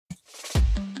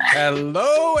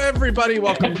Hello, everybody.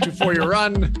 Welcome to For Your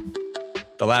Run,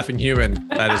 the Laughing Human.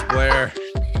 That is Blair.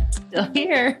 Still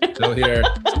here.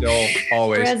 Still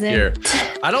always Present. here.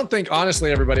 I don't think, honestly,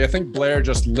 everybody, I think Blair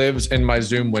just lives in my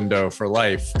Zoom window for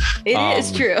life. It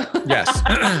is true. Yes.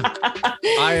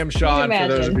 I am Sean, for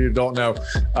those of you who don't know.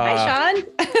 Hi, Sean.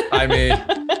 Hi, me.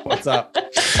 What's up?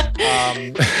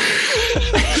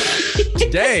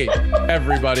 Today,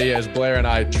 everybody, as Blair and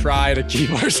I try to keep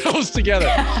ourselves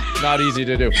together, not easy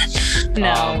to do.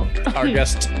 No. Our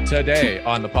guest today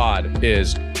on the pod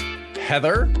is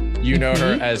Heather. You know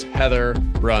her as Heather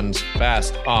Runs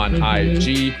Fast on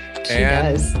IG.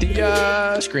 And does.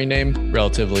 The screen name,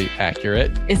 relatively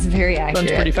accurate. It's very accurate.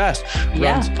 Runs pretty fast.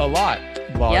 Runs a lot.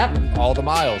 All the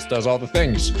miles, does all the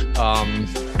things.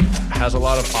 Has a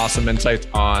lot of awesome insights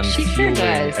on fueling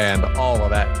and all of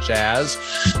that jazz.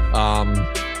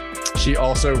 She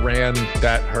also ran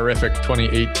that horrific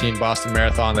 2018 Boston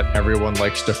Marathon that everyone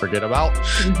likes to forget about,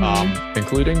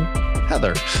 including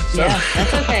Heather. So. Yeah,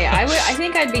 that's okay. I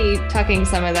think I'd be tucking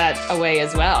some of that away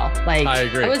as well. Like, I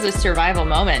agree. It was a survival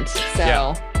moment.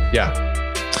 So Yeah.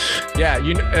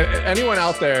 You know, anyone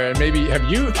out there, and maybe have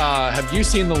you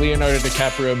seen the Leonardo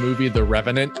DiCaprio movie The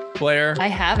Revenant, Blair? I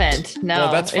haven't. No.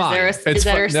 Well, that's fine. Is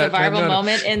there a survival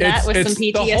moment in that with some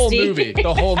PTSD?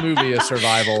 The whole movie is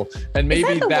survival, and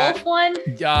maybe is that the wolf one?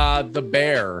 The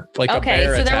bear, like a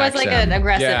bear. So there was like an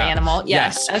aggressive animal.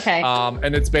 Yes. Okay.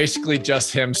 And it's basically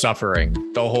just him suffering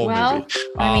the whole movie.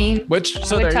 I mean,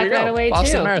 so there you go.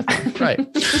 Boston Marathon, right?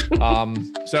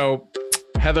 So.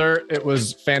 Heather, it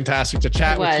was fantastic to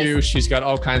chat with you. She's got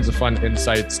all kinds of fun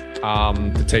insights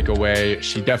to take away.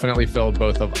 She definitely filled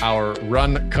both of our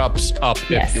run cups up,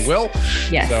 if you will.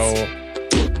 Yes. So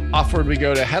offward we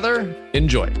go to Heather.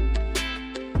 Enjoy.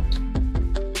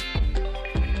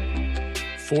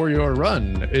 For Your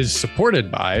Run is supported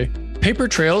by Paper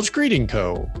Trails Greeting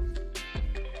Co.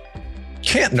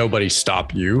 Can't nobody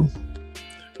stop you.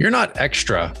 You're not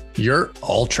extra, you're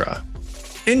ultra.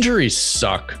 Injuries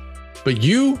suck, but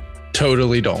you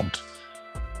totally don't.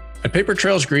 At Paper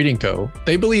Trails Greeting Co.,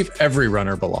 they believe every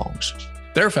runner belongs.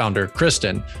 Their founder,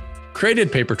 Kristen,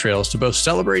 created Paper Trails to both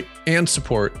celebrate and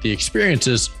support the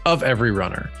experiences of every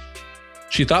runner.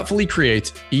 She thoughtfully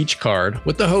creates each card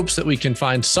with the hopes that we can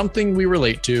find something we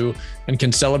relate to and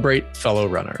can celebrate fellow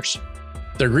runners.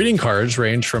 Their greeting cards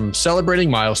range from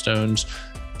celebrating milestones,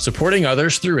 supporting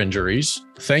others through injuries,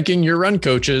 thanking your run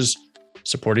coaches,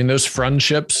 supporting those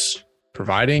friendships,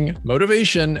 providing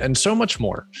motivation, and so much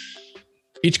more.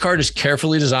 Each card is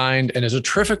carefully designed and is a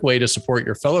terrific way to support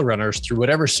your fellow runners through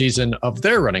whatever season of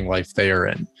their running life they are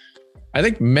in. I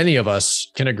think many of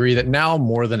us can agree that now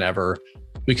more than ever,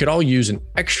 we could all use an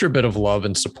extra bit of love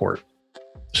and support.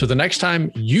 So the next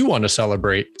time you want to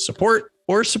celebrate, support,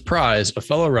 or surprise a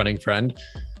fellow running friend,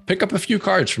 pick up a few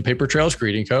cards from Paper Trails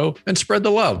Greeting Co. and spread the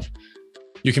love.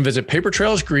 You can visit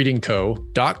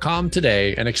papertrailsgreetingco.com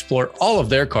today and explore all of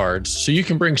their cards so you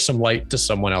can bring some light to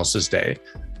someone else's day.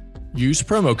 Use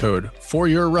promo code For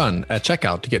Your Run at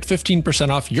checkout to get 15%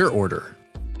 off your order.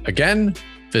 Again,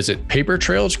 visit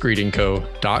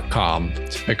papertrailsgreetingco.com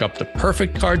to pick up the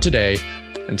perfect card today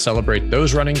and celebrate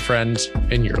those running friends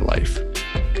in your life.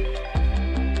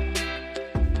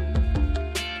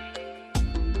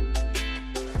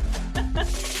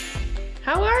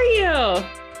 How are you?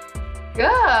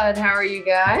 Good. How are you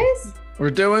guys?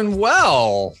 We're doing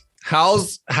well.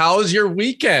 How's your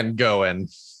weekend going?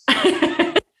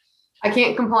 I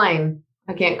can't complain.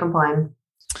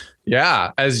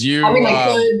 Yeah, as you. I mean, I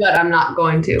could, but I'm not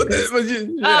going to.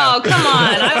 Oh, come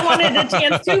on. I wanted a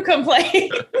chance to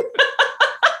complain.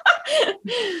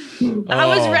 I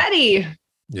was ready.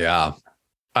 Yeah.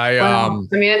 I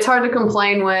mean, it's hard to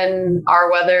complain when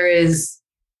our weather is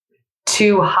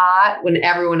too hot, when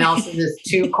everyone else's is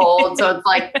too cold. So it's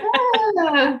like,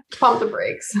 pump the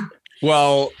brakes.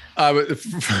 Well,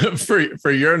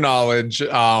 for your knowledge,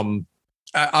 I'm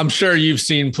sure you've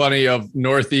seen plenty of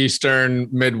Northeastern,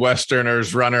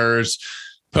 Midwesterners runners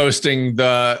posting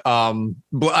the,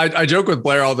 I joke with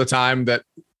Blair all the time that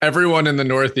everyone in the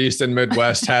Northeast and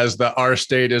Midwest has our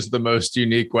state is the most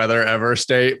unique weather ever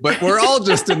state, but we're all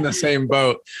just in the same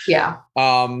boat. Yeah.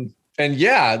 And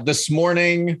yeah,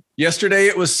 yesterday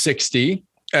it was 60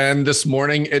 and this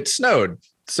morning it snowed.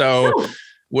 So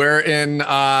we're in,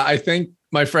 I think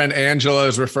my friend Angela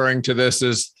is referring to this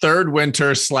as third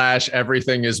winter /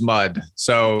 everything is mud.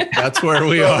 So that's where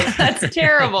we are. That's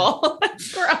terrible.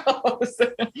 That's gross.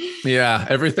 Yeah,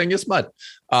 everything is mud.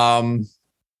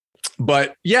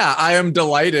 But yeah, I am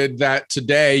delighted that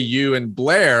today you and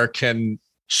Blair can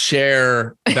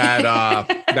share that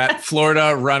that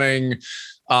Florida running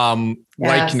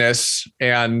likeness.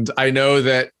 And I know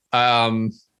that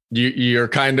You're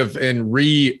kind of in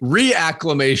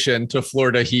reacclimation to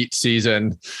Florida heat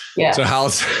season. Yeah. So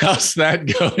how's that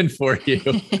going for you?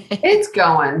 It's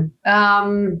going.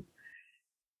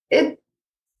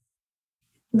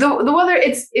 The weather,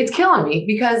 it's killing me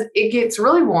because it gets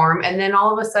really warm and then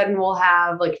all of a sudden we'll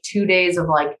have like 2 days of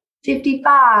like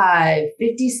 55,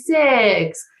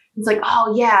 56. It's like,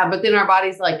 oh yeah, but then our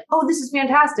body's like, oh, this is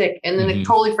fantastic, and then it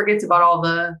totally forgets about all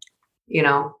the,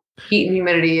 heat and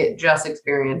humidity it just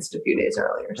experienced a few days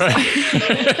earlier. So.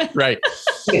 Right.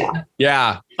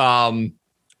 Yeah.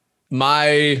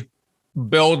 My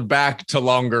build back to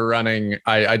longer running.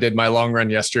 I did my long run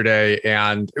yesterday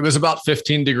and it was about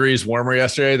 15 degrees warmer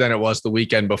yesterday than it was the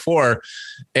weekend before.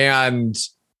 And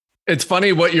it's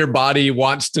funny what your body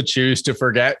wants to choose to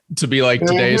forget to be like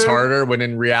today's harder, when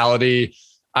in reality,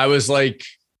 I was like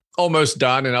almost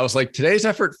done. And I was like, today's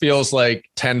effort feels like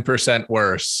 10%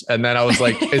 worse. And then I was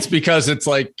like, it's because it's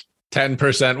like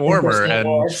 10% warmer. 10%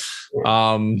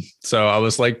 and so I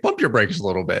was like, bump your brakes a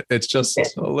little bit. It's just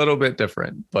a little bit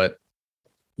different. But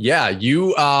yeah,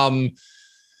 you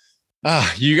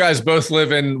guys both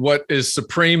live in what is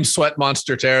supreme sweat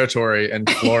monster territory in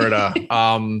Florida.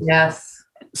 Yes.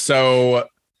 So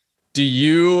do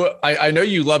you, I know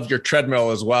you love your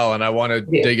treadmill as well, and I want to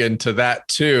dig into that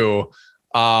too.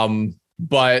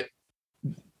 But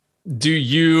do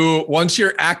you, once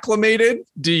you're acclimated,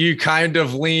 do you kind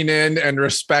of lean in and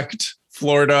respect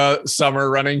Florida summer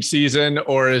running season,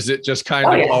 or is it just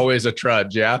kind of always a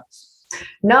trudge? Yeah.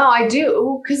 No, I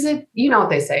do. Cause you know what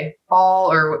they say,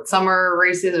 fall or summer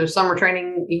races or summer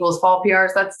training equals fall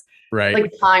PRs. That's right.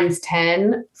 Like times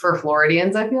 10 for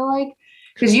Floridians, I feel like.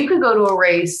 Cause you could go to a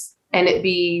race and it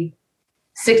be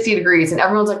 60 degrees and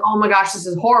everyone's like, oh my gosh, this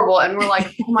is horrible. And we're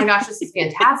like, oh my gosh, this is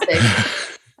fantastic.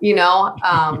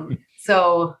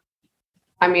 So,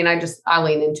 I mean, I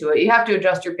lean into it. You have to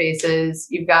adjust your paces.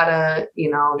 You've got to,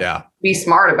 be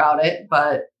smart about it,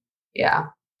 but yeah.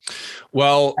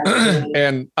 Well,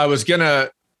 and I was going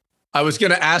to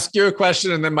ask you a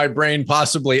question and then my brain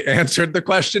possibly answered the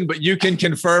question, but you can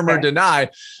confirm or deny.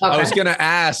 Okay. I was going to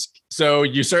ask, so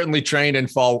you certainly train in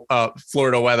fall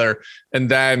Florida weather, and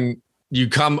then you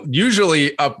come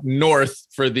usually up north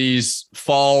for these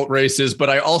fall races. But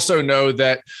I also know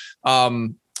that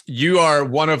you are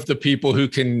one of the people who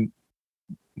can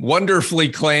wonderfully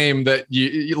claim that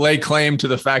you lay claim to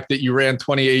the fact that you ran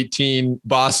 2018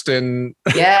 Boston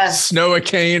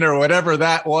Snow-A-Cane or whatever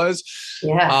that was.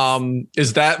 Yes.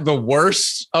 Is that the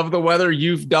worst of the weather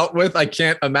you've dealt with? I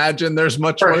can't imagine there's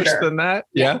much worse than that.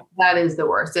 Yeah, that is the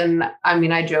worst. And I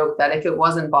mean, I joke that if it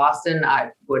wasn't Boston,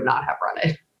 I would not have run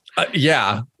it.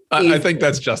 I think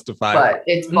that's justified. But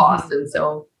it's Boston,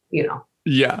 so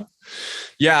Yeah,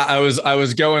 I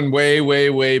was going way, way,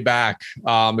 way back,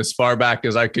 as far back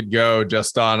as I could go,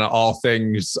 just on all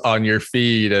things on your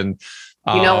feed. And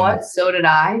you know what? So did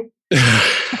I.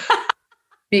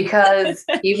 Because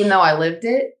even though I lived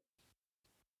it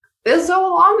was so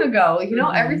long ago,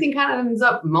 everything kind of ends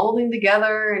up molding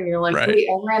together, and you're like, wait,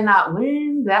 I ran that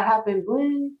when? That happened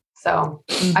when? So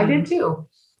I did too.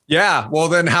 Yeah. Well,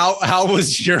 then how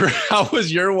was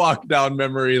your walk down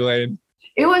memory lane?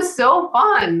 It was so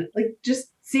fun. Like just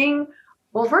seeing,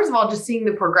 first of all, just seeing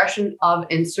the progression of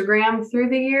Instagram through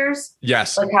the years.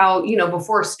 Yes. Like how,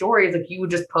 before stories, like you would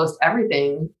just post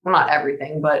everything. Well, not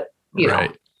everything, but,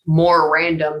 know, more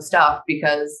random stuff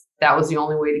because that was the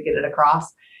only way to get it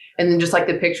across. And then just like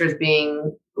the pictures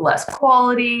being less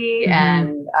quality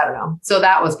and I don't know. So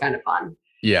that was kind of fun.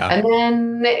 Yeah. And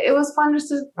then it was fun just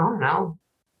to, I don't know,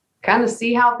 kind of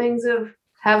see how things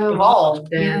have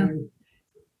evolved and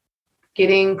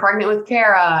getting pregnant with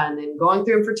Kara and then going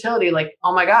through infertility. Like,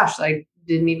 oh my gosh, I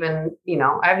didn't even,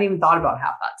 I haven't even thought about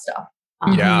half that stuff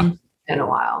in a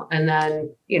while. And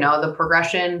then, the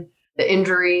progression, the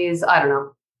injuries, I don't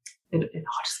know. It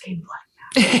all just came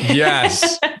like that.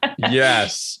 Yes.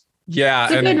 Yes. Yeah.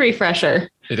 It's a good refresher.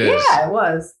 It is. Yeah, it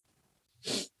was.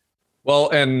 Well,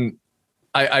 and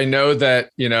I know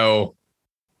that,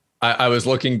 I was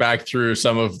looking back through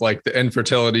some of like the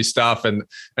infertility stuff and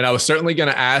I was certainly going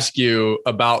to ask you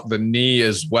about the knee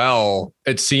as well.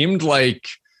 It seemed like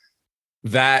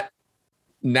that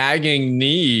nagging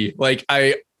knee, like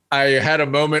I had a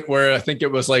moment where I think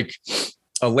it was like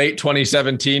a late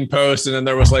 2017 post, and then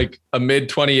there was like a mid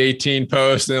 2018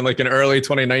 post, and then like an early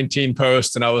 2019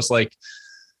 post. And I was like,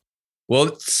 well,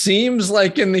 it seems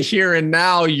like in the here and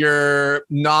now, you're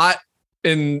not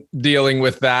in dealing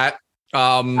with that.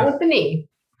 With the knee.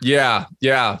 Yeah.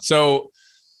 So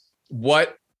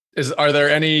are there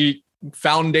any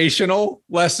foundational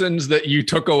lessons that you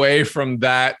took away from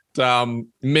that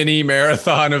mini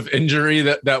marathon of injury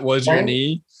that was your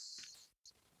knee?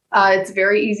 It's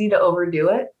very easy to overdo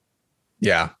it.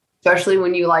 Yeah. Especially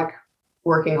when you like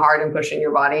working hard and pushing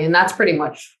your body. And that's pretty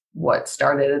much what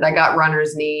started it. I got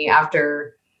runner's knee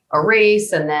after a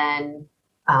race, and then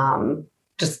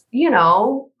just,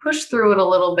 push through it a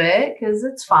little bit because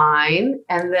it's fine.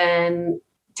 And then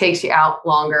takes you out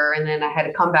longer. And then I had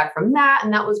to come back from that,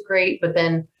 and that was great. But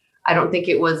then I don't think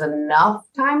it was enough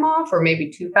time off, or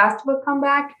maybe too fast of a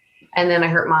comeback. And then I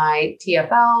hurt my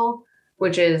TFL,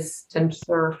 which is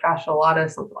tensor fascial lata,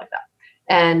 something like that.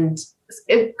 And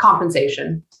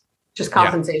compensation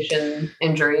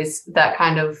injuries that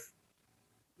kind of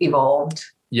evolved.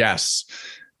 Yes.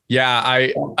 Yeah.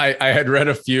 I had read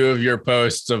a few of your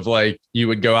posts of like, you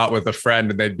would go out with a friend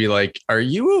and they'd be like, are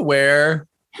you aware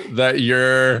that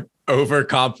you're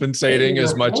overcompensating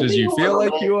as much as you feel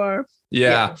like you are?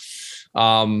 Yeah.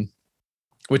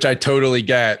 Which I totally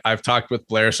get. I've talked with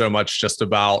Blair so much just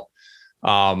about,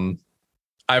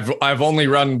 I've only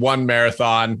run one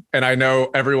marathon, and I know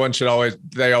everyone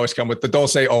they always come with the don't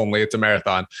say only, it's a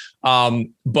marathon.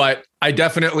 But I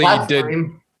definitely did.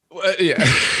 Yeah.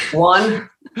 One.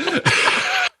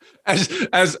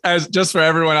 As just for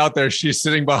everyone out there, she's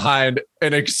sitting behind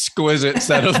an exquisite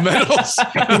set of medals. I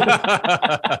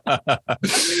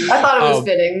thought it was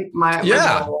fitting.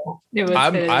 It was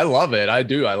fitting. I love it. I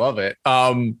do. I love it.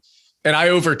 And I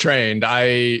overtrained.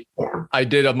 I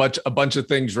did a bunch of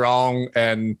things wrong,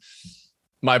 and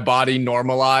my body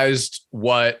normalized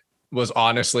what was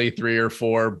honestly 3 or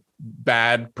 4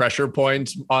 bad pressure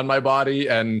points on my body.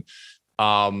 And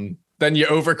then you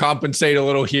overcompensate a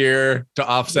little here to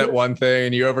offset one thing,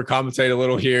 and you overcompensate a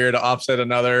little here to offset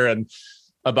another. And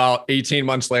about 18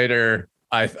 months later,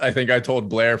 I think I told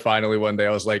Blair finally one day,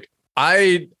 I was like,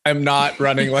 I am not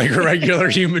running like a regular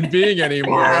human being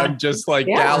anymore. I'm just like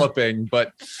galloping.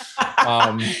 But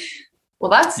well,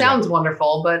 that sounds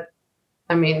wonderful, but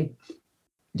I mean,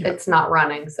 it's not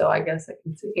running. So I guess I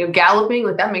can see galloping,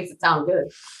 like that makes it sound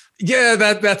good. Yeah,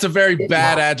 that's a very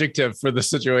bad adjective for the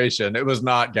situation. It was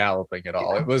not galloping at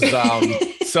all. It was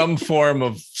some form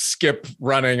of skip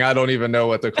running. I don't even know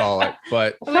what to call it,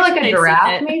 but I feel like a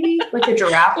giraffe, maybe like a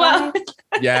giraffe. Well,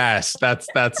 yes, that's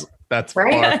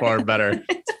right? far better.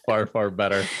 It's far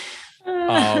better.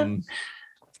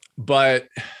 But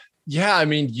yeah, I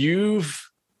mean,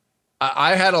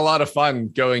 I had a lot of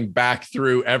fun going back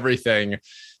through everything.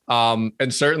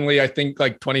 And certainly I think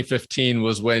like 2015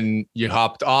 was when you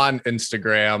hopped on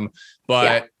Instagram,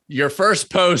 but your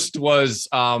first post was,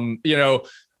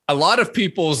 a lot of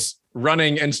people's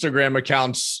running Instagram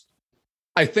accounts,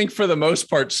 I think for the most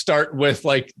part, start with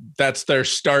like, that's their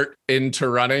start into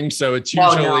running. So it's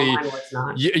usually,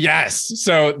 yes.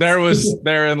 So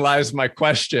therein lies my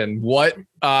question.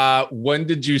 When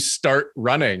did you start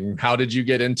running? How did you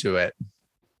get into it?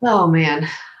 Oh man.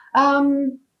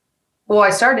 Well,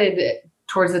 I started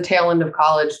towards the tail end of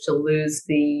college to lose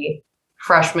the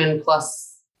freshman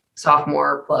plus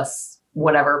sophomore plus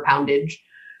whatever poundage.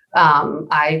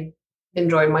 I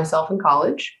enjoyed myself in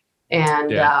college,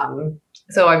 and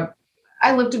so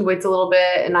I lifted weights a little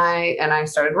bit, and I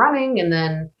started running, and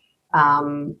then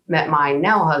met my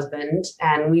now husband,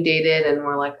 and we dated, and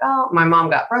we're like, oh, my mom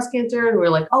got breast cancer, and we were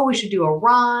like, oh, we should do a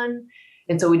run,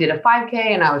 and so we did a 5K,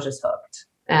 and I was just hooked,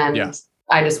 and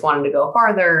I just wanted to go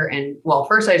farther. And well,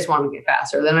 first I just wanted to get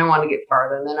faster. Then I wanted to get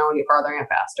farther. And then I want to get farther and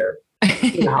faster.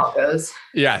 You know how it goes.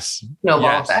 Yes.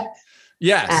 Snowball effect.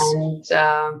 Yes. And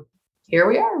here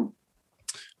we are.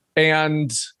 And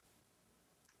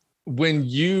when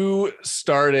you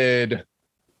started,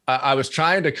 I was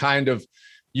trying to kind of,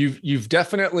 you've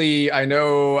definitely, I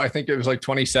think it was like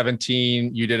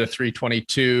 2017, you did a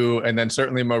 322. And then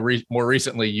certainly more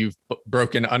recently, you've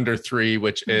broken under 3,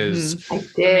 which is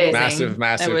massive.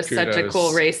 It was kudos. such a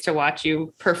cool race to watch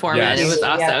you perform in. It was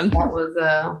awesome.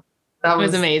 That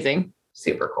was amazing.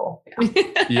 Super cool.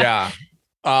 Yeah.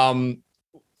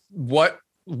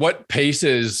 What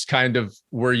paces kind of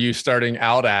were you starting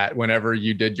out at whenever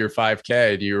you did your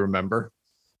 5K? Do you remember?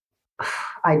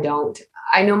 I don't.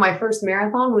 I know my first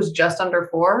marathon was just under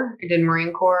 4. I did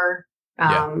Marine Corps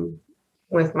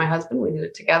with my husband. We did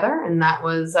it together, and that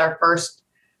was our first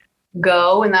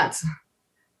go. And that's,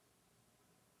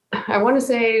 I want to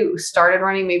say, started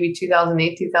running maybe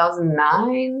 2008,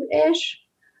 2009 ish.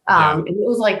 And it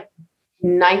was like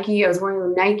Nike. I was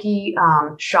wearing Nike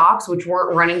Shox, which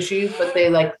weren't running shoes, but they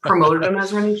like promoted them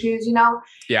as running shoes, and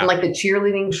like the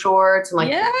cheerleading shorts and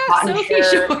like cotton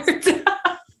shirts.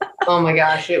 Oh my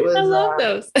gosh, it was. I love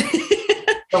those.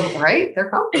 Right?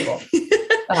 They're comfortable.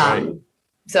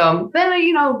 So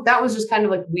then, that was just kind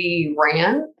of like we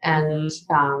ran, and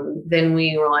then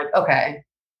we were like, okay,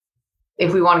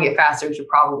 if we want to get faster, we should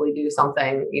probably do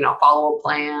something, follow a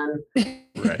plan,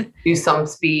 Right. do some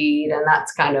speed. And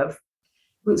that's kind of,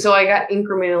 so I got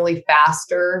incrementally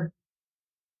faster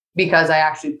because I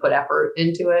actually put effort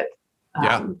into it.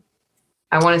 Yeah.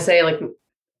 I want to say, like,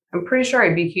 I'm pretty sure I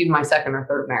BQ'd my second or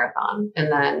third marathon,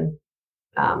 and then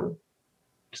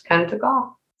just kind of took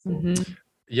off. Mm-hmm.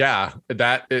 Yeah,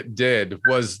 that it did.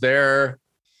 Was there,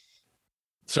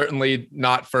 certainly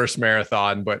not first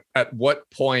marathon, but at what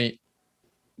point,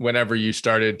 whenever you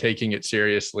started taking it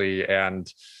seriously and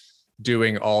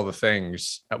doing all the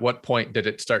things, at what point did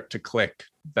it start to click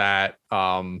that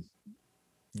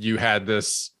you had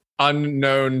this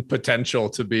unknown potential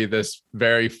to be this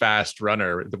very fast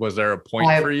runner? Was there a point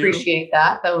for you? I appreciate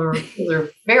that. Those are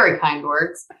very kind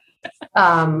words.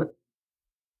 I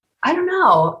don't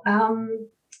know.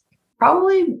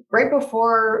 Probably right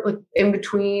before, like in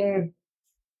between.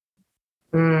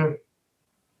 I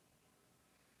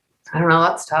don't know.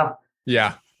 That's tough.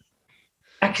 Yeah.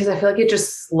 Because I feel like it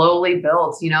just slowly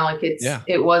built, like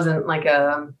it wasn't like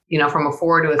from a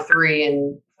 4 to a 3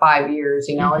 in 5 years,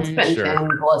 it's been Sure. 10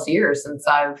 plus years since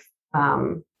I've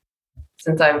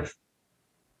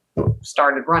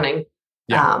started running.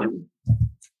 Yeah.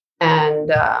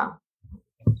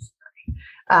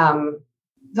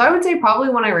 So I would say probably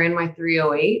when I ran my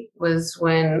 3:08 was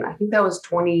when, I think that was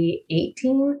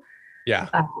 2018. Yeah.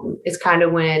 It's kind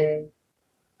of when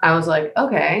I was like,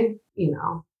 okay,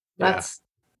 this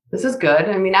is good.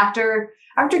 I mean, after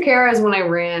Kara is when I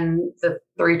ran the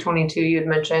 3:22 you had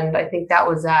mentioned. I think that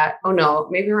was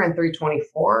maybe I ran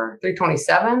 3:24,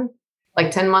 3:27,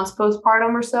 like 10 months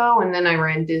postpartum or so. And then I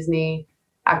ran Disney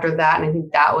after that. And I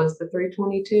think that was the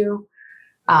 3:22.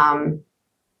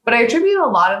 But I attribute a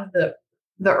lot of the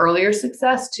earlier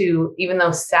success to, even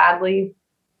though sadly,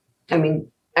 I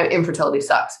mean, infertility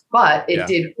sucks, but it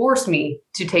did force me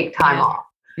to take time off.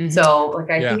 Mm-hmm. So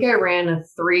like, I think I ran a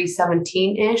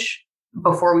 3:17-ish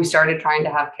before we started trying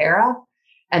to have Kara.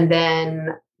 And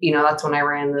then, that's when I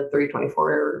ran the 3:24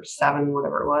 or 7,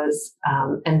 whatever it was.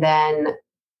 And then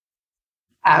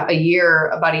about a year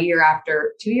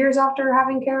after, 2 years after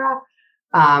having Kara,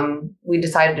 we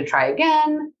decided to try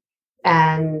again.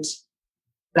 And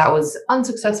that was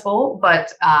unsuccessful,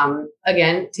 but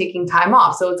again, taking time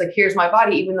off. So it's like, here's my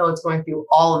body, even though it's going through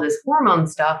all of this hormone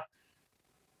stuff,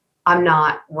 I'm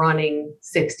not running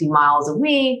 60 miles a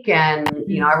week. And,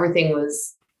 everything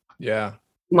was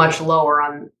much lower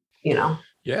on, on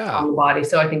the body.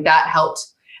 So I think that helped.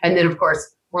 And then of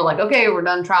course we're like, okay, we're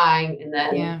done trying. And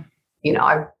then,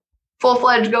 I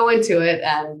full-fledged go into it.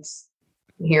 And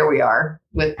here we are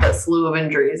with a slew of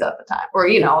injuries at the time, or,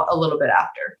 a little bit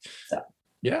after. So.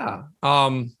 Yeah.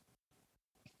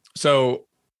 So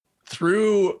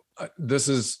through, this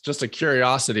is just a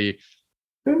curiosity,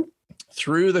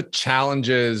 through the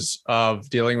challenges of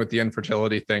dealing with the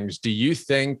infertility things, do you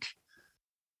think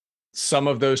some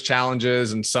of those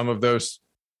challenges and some of those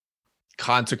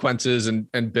consequences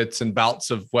and bits and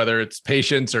bouts of whether it's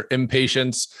patience or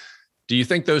impatience, do you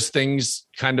think those things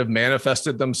kind of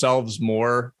manifested themselves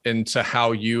more into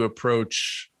how you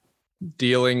approach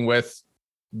dealing with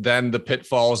then the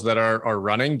pitfalls that are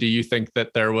running? Do you think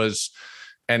that there was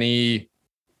anything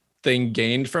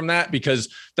gained from that?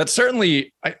 Because that's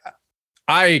certainly,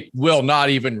 I will not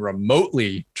even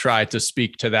remotely try to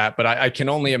speak to that, but I can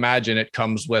only imagine it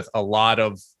comes with a lot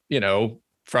of,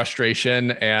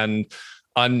 frustration and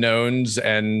unknowns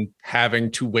and having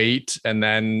to wait and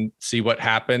then see what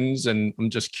happens. And I'm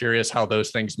just curious how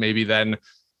those things maybe then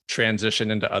transition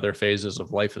into other phases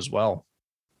of life as well.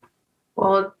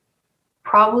 Well,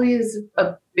 probably is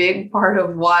a big part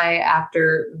of why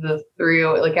after the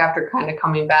 3:08, like after kind of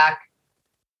coming back,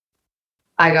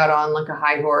 I got on like a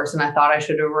high horse and I thought I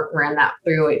should have ran that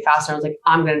 3:08 faster. I was like,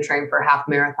 I'm going to train for a half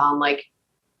marathon. Like,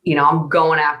 I'm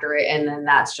going after it. And then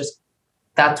that's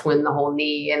when the whole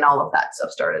knee and all of that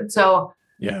stuff started. So,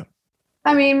 yeah,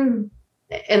 I mean,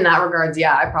 in that regards,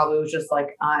 I probably was just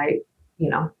like,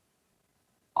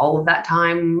 all of that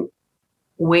time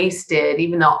wasted,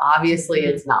 even though obviously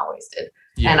it's not wasted.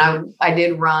 Yeah. And I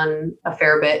did run a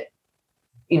fair bit,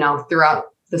 throughout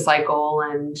the cycle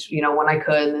and, when I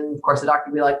could. And then of course the doctor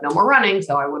would be like, no more running.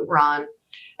 So I wouldn't run.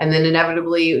 And then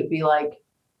inevitably it would be like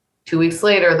 2 weeks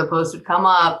later, the post would come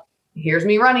up, here's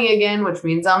me running again, which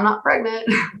means I'm not pregnant.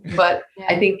 But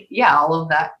I think, all of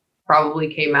that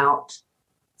probably came out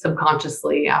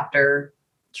subconsciously after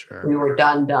we were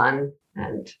done.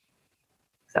 And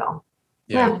so,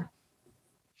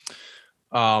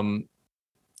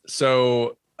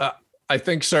 So I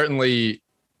think certainly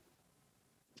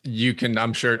you can,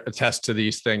 I'm sure, attest to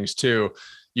these things too.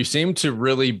 You seem to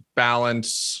really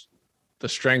balance the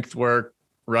strength work,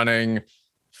 running,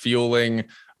 fueling.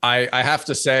 I have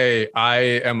to say, I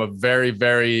am a very,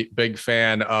 very big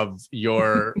fan of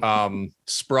your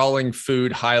sprawling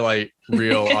food highlight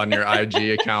reel on your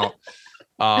IG account.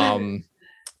 I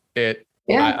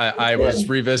was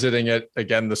revisiting it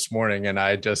again this morning, and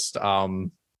I just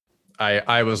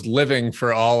I was living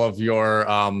for all of your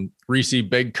Reese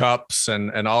Big Cups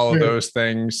and all of those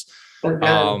things.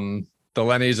 The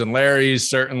Lenny's and Larry's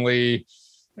certainly.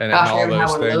 And all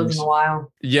those things. In a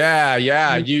while. Yeah.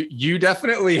 You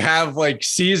definitely have like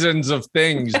seasons of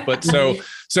things, but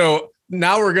so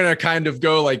now we're gonna kind of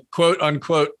go like quote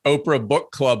unquote Oprah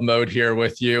book club mode here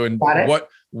with you. And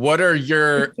what are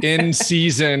your in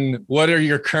season? What are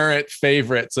your current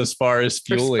favorites as far as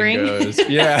fueling goes?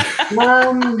 Yeah.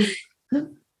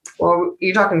 Well,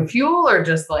 you're talking fuel or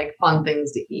just like fun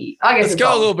things to eat? I guess let's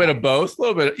go a little bit of both. A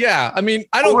little bit. Yeah. I mean,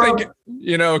 I don't think,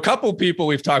 a couple people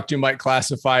we've talked to might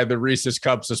classify the Reese's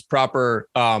Cups as proper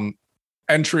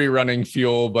entry running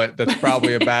fuel, but that's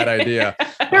probably a bad idea.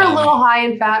 They're a little high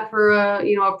in fat for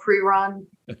a pre-run.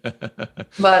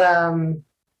 But I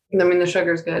mean, the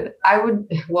sugar's good.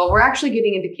 We're actually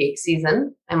getting into cake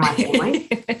season in my family,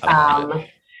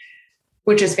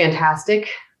 which is fantastic.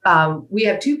 We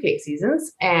have 2 cake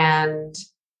seasons, and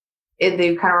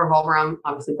they kind of revolve around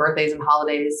obviously birthdays and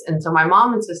holidays. And so my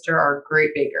mom and sister are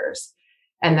great bakers,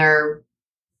 and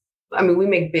we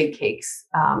make big cakes.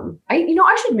 I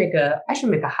should make a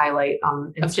highlight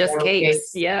on of just cakes.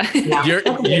 Yeah.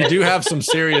 You do have some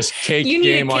serious cake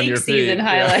game on your feet. Season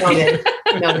highlight.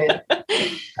 Noted.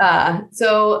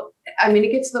 So, I mean,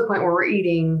 it gets to the point where we're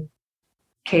eating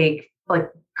cake,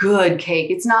 like good cake.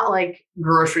 It's not like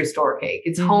grocery store cake.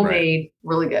 It's homemade,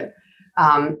 really good.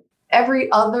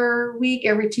 Every other week,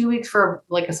 every 2 weeks for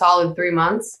like a solid 3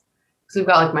 months. So we've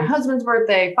got like my husband's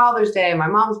birthday, Father's Day, my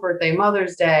mom's birthday,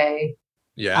 Mother's Day.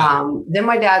 Yeah. Then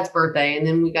my dad's birthday, and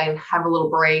then we kind of have a little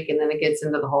break, and then it gets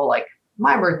into the whole like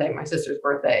my birthday, my sister's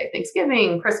birthday,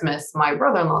 Thanksgiving, Christmas, my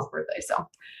brother-in-law's birthday. So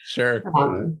sure.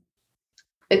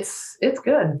 It's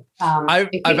good. I've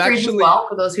actually,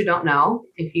 for those who don't know,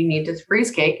 if you need to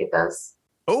freeze cake, it does.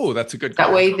 Oh, that's a good call.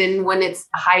 That way, then when it's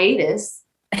hiatus,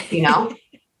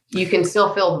 you can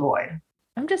still fill the void.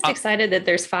 I'm just excited that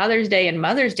there's Father's Day and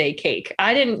Mother's Day cake.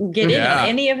 I didn't get in on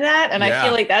any of that. And I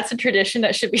feel like that's a tradition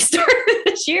that should be started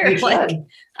this year. Like,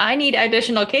 I need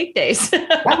additional cake days.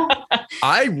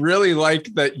 I really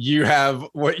like that you have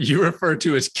what you refer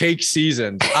to as cake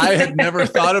season. I had never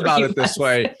thought about it this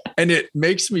way. And it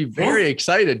makes me very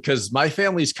excited because my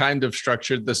family's kind of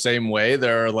structured the same way.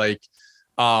 There are like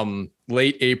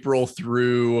late April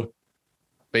through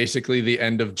basically the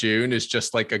end of June is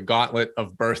just like a gauntlet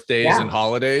of birthdays and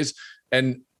holidays.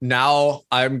 And now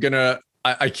I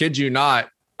kid you not,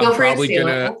 I'm probably going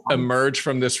to emerge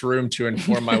from this room to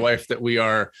inform my wife that we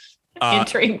are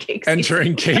entering cake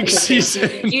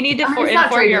season. You need to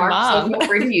inform your mom. So feel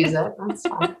free to use it. That's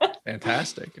fine.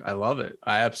 Fantastic. I love it.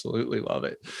 I absolutely love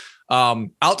it.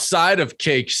 Outside of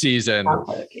cake season,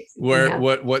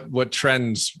 what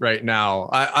trends right now?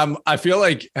 I feel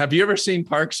like, have you ever seen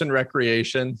Parks and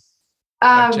Recreation?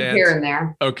 Here and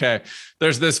there. Okay.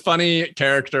 There's this funny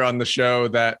character on the show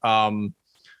that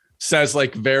says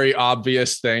like very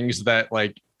obvious things that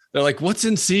like, they're like, what's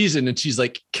in season? And she's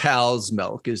like, cow's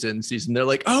milk is in season. They're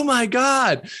like, oh my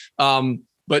God.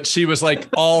 But she was like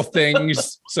all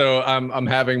things. So I'm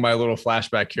having my little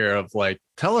flashback here of like,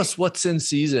 tell us what's in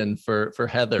season for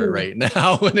Heather right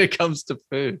now when it comes to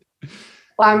food.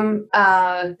 Well,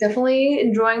 I'm definitely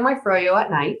enjoying my froyo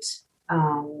at night.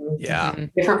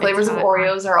 Different flavors of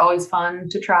Oreos are always fun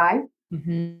to try.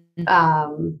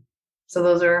 Mm-hmm. So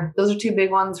those are 2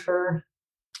 big ones for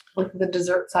like the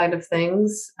dessert side of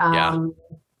things.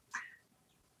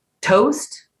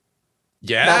 Toast.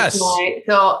 Yes.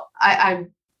 So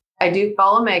I do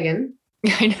follow Megan.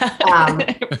 I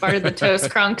know. Part of the toast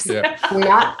crunks.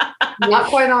 Not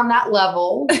quite on that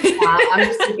level. I'm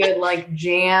just a good like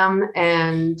jam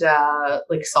and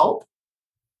like salt.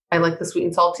 I like the sweet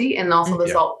and salty, and also the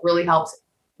salt really helps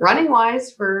running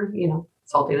wise for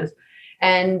saltiness.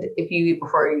 And if you eat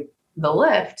before the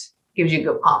lift, gives you a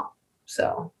good pump.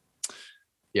 So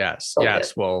yes.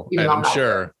 Well, and I'm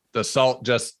sure the salt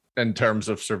just in terms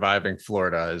of surviving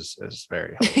Florida is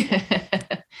very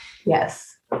helpful.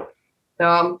 Yes.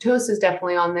 So toast is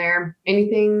definitely on there.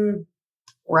 Anything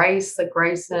rice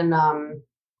and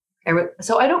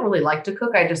so I don't really like to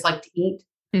cook. I just like to eat.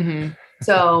 Mm-hmm.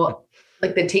 So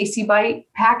like the Tasty Bite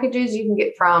packages you can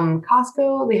get from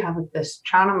Costco. They have like this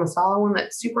chana masala one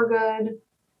that's super good.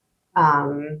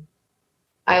 I'm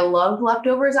I love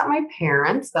leftovers at my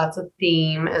parents'. That's a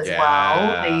theme as well.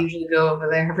 I usually go over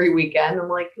there every weekend. I'm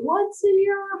like, what's in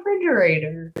your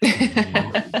refrigerator?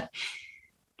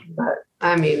 But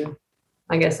I mean,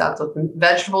 I guess that's what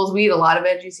vegetables. We eat a lot of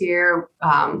veggies here.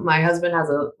 My husband has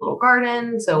a little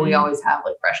garden, so we always have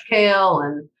like fresh kale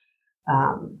and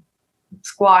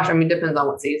squash. I mean, depends on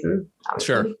what season. Obviously.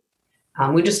 Sure.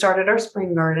 We just started our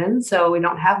spring garden, so we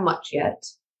don't have much yet.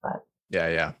 But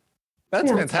yeah. That's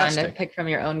fantastic. Fun to pick from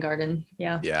your own garden.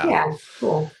 Yeah.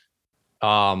 Cool.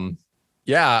 Do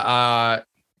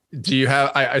you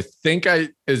have? I think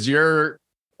is your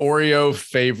Oreo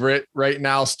favorite right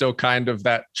now still kind of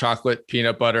that chocolate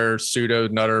peanut butter pseudo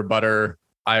nutter butter?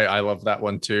 I love that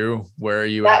one too. Where are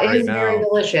you at right now? That is very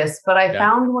delicious. But I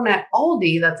found one at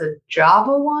Aldi that's a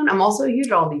Java one. I'm also a huge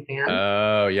Aldi fan.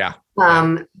 Oh yeah.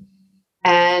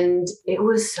 And it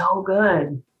was so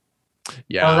good.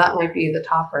 Yeah. So that might be the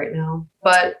top right now.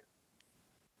 But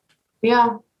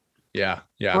yeah. They're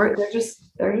just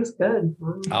good.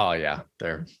 Oh yeah,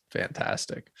 they're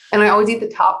fantastic. And I always eat the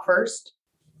top first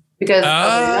because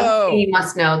you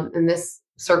must know, and this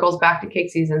circles back to cake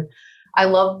season. I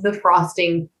love the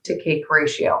frosting to cake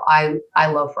ratio. I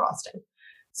love frosting.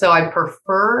 So I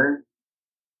prefer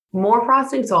more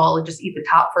frosting. So I'll just eat the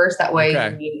top first. That way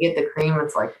when you get the cream,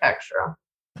 it's like extra.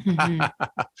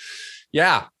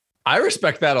 Yeah. I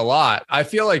respect that a lot. I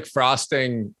feel like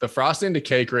the frosting to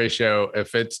cake ratio,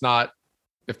 if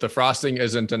the frosting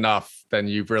isn't enough, then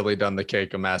you've really done the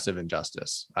cake a massive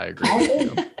injustice. I agree.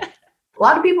 A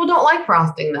lot of people don't like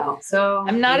frosting though. So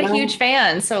I'm not a huge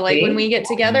fan. So like when we get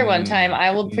together one time, I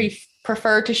will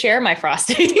prefer to share my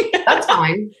frosting. That's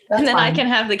fine. And then I can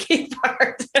have the cake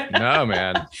part. No,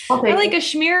 man. I like a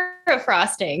smear of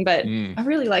frosting, but I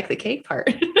really like the cake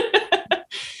part.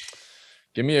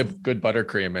 Give me a good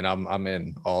buttercream and I'm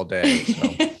in all day.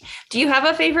 So. Do you have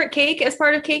a favorite cake as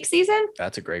part of cake season?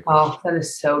 That's a great question. Oh, that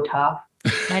is so tough.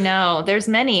 I know. There's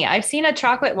many. I've seen a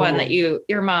chocolate one that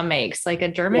your mom makes, like a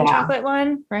German chocolate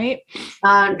one, right?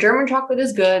 German chocolate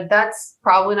is good. That's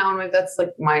probably not one of that's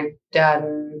like my dad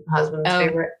and husband's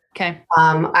favorite. Okay.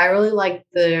 I really like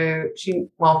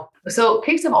so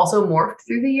cakes have also morphed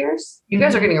through the years. You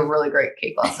guys are getting a really great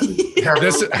cake lesson.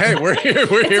 We're here.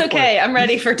 It's okay. I'm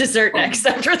ready for dessert next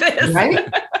after this. Right?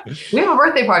 We have a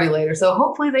birthday party later, so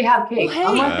hopefully they have cake.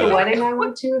 Well, hey. Unlike the wedding I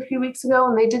went to a few weeks ago,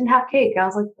 and they didn't have cake. I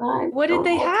was like, what did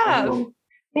they have?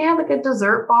 They had like a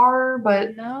dessert bar,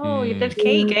 but no, you did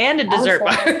cake and a dessert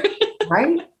bar,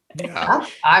 right? Yeah.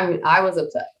 I was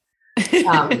upset.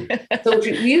 So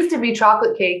it used to be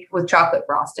chocolate cake with chocolate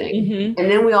frosting,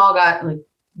 and then we all got like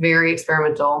very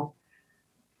experimental.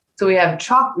 So we have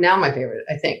now my favorite,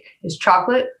 I think, is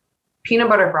chocolate peanut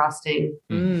butter frosting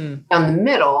down the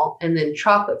middle, and then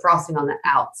chocolate frosting on the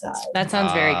outside. That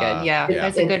sounds very good. Yeah,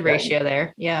 that's a good ratio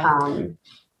there. Yeah.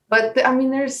 But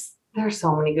there's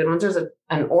so many good ones. There's an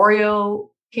Oreo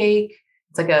cake.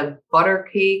 It's like a butter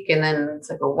cake, and then it's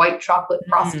like a white chocolate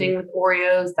frosting with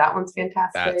Oreos. That one's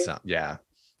fantastic.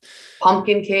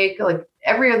 Pumpkin cake. Like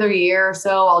every other year or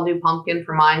so, I'll do pumpkin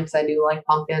for mine because I do like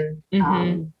pumpkin.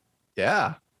 Anyways.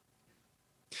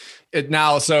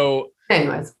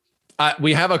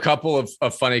 We have a couple of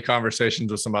funny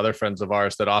conversations with some other friends of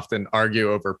ours that often argue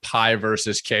over pie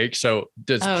versus cake. So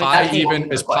is pie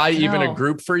even a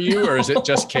group for you, or is it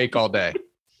just cake all day?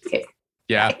 Cake.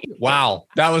 Yeah. Wow.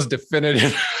 That was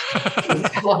definitive.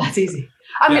 Well, that's easy.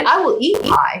 I mean, I will eat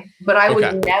pie, but I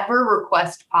would never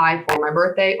request pie for my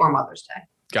birthday or Mother's Day.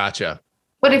 Gotcha.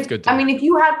 But if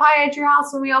you had pie at your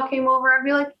house and we all came over, I'd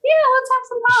be like, yeah, let's have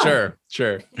some pie.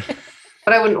 Sure.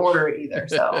 But I wouldn't order it either.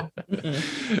 So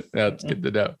that's good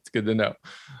to know. It's good to know.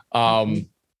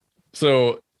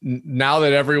 So now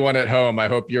that everyone at home, I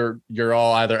hope you're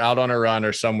all either out on a run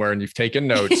or somewhere and you've taken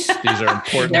notes. These are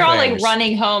important. They're all like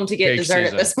running home to get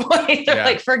dessert at this point. They're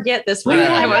like, forget this one.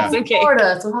 I want some cake.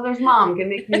 Florida, so Heather's mom can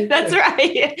make me. That's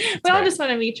right. We all just want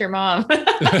to meet your mom.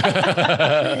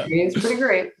 It's pretty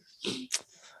great.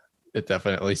 It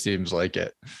definitely seems like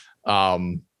it.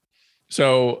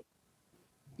 So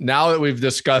now that we've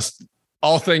discussed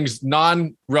all things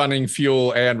non-running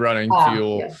fuel and running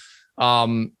fuel,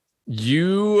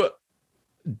 you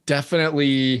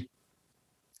definitely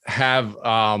have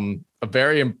a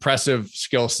very impressive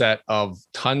skill set of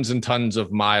tons and tons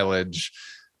of mileage.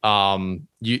 I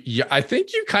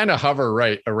think you kind of hover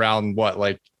right around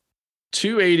like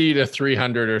 280 to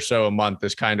 300 or so a month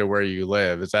is kind of where you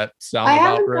live. Does that sound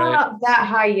about right? I haven't gone up that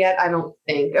high yet, I don't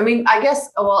think. I mean, I guess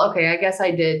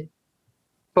I did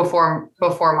before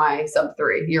my sub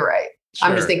 3. You're right. Sure.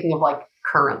 I'm just thinking of like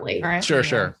currently. Right.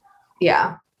 Sure.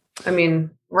 Yeah. I mean,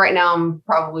 right now I'm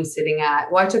probably sitting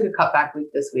at, well, I took a cutback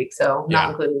week this week, so not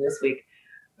including this week,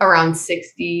 around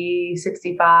 60,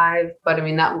 65. But I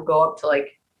mean, that will go up to like,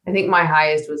 I think my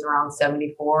highest was around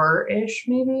 74-ish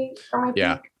maybe for my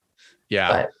peak.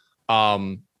 Yeah. But,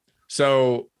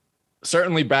 so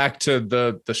certainly back to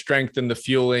the strength and the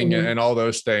fueling and all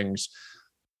those things.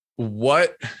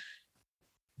 What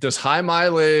does high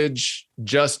mileage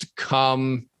just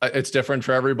come? It's different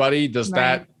for everybody. Does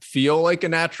that feel like a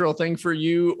natural thing for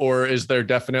you? Or is there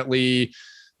definitely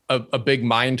a big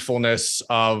mindfulness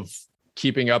of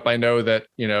keeping up? I know that,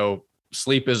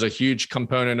 sleep is a huge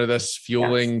component of this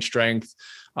fueling strength.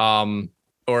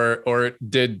 Or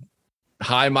did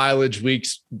high mileage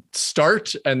weeks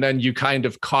start and then you kind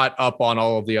of caught up on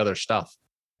all of the other stuff?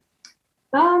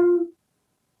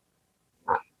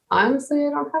 Honestly, I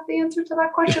don't have the answer to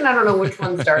that question. I don't know which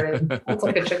one started. That's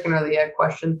like a chicken or the egg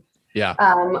question. Yeah.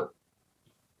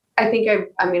 I think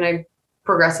I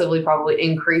progressively probably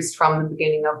increased from the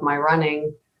beginning of my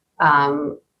running.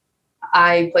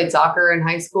 I played soccer in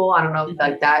high school. I don't know if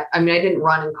like that. I mean, I didn't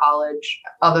run in college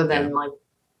other than like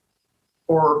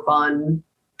for fun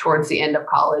towards the end of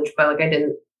college, but like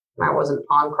I wasn't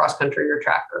on cross country or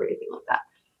track or anything like that.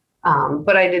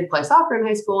 But I did play soccer in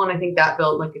high school, and I think that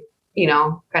built like,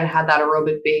 kind of had that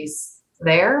aerobic base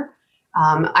there.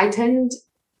 I tend,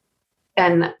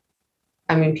 and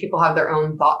I mean, people have their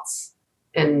own thoughts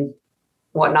and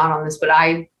whatnot on this, but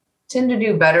I tend to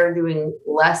do better doing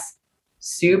less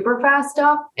super fast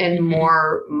stuff and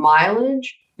more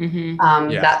mileage.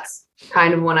 That's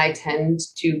kind of when I tend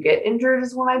to get injured,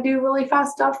 is when I do really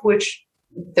fast stuff, which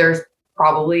there's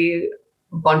probably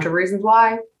a bunch of reasons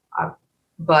why.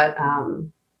 But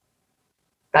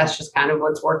that's just kind of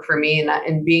what's worked for me.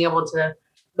 And being able to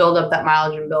build up that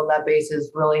mileage and build that base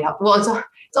is really helpful. Well,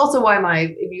 it's also why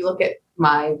if you look at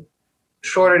my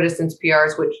shorter distance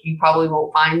PRs, which you probably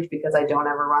won't find because I don't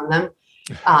ever run them,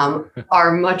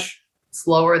 are much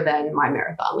slower than my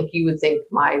marathon. Like you would think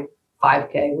my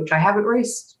 5K, which I haven't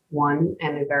raced one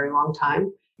in a very long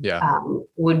time,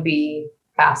 would be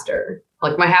faster.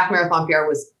 Like my half marathon PR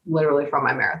was literally from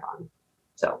my marathon.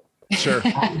 So sure.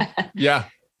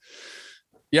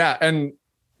 Yeah. And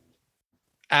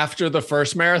after the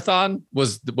first marathon,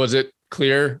 was it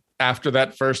clear after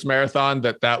that first marathon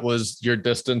that was your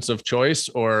distance of choice,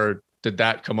 or did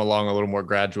that come along a little more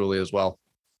gradually as well?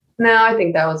 No, I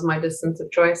think that was my distance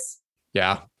of choice.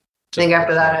 Yeah. I think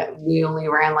after that, we only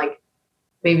ran like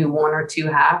maybe one or two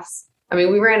halves. I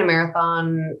mean, we ran a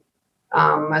marathon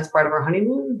as part of our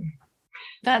honeymoon.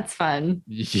 That's fun.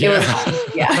 Yeah. It was fun.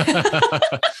 Yeah.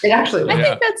 It actually was. I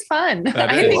think that's fun.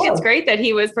 I think it's great that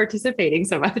he was participating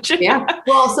so much. Yeah.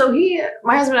 Well, so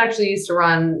my husband actually used to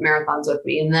run marathons with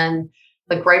me. And then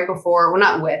like right before, well,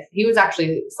 not with, he was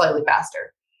actually slightly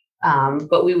faster.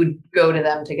 But we would go to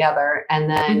them together. And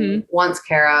then once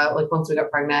we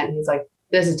got pregnant, he's like,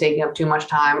 this is taking up too much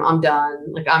time. I'm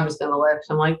done. Like, I'm just going to lift.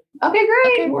 I'm like, okay,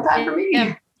 great. More time for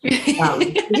me.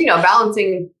 Yeah.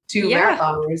 Balancing two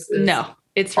marathon races. No,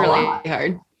 it's really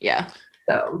hard. Yeah.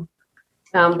 So,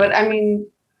 but I mean,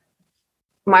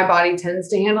 my body tends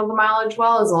to handle the mileage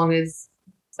well, as long as,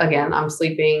 again, I'm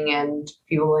sleeping and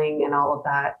fueling and all of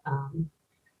that.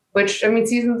 Which, I mean,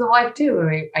 seasons of life too. I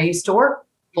mean, I used to work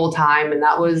full time, and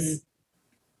that was,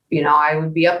 I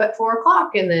would be up at 4:00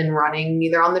 and then running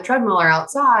either on the treadmill or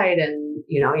outside, and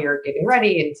you're getting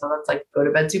ready, and so that's like go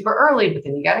to bed super early, but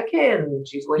then you got a kid and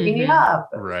she's waking you up.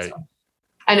 Right. So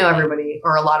I know everybody,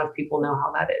 or a lot of people know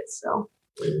how that is. So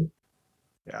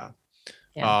yeah.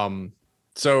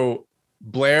 So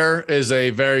Blair is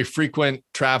a very frequent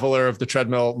traveler of the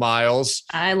treadmill miles.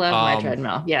 I love my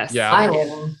treadmill. Yes. Yeah. I love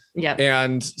them. Yeah.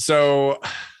 And so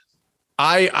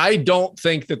I don't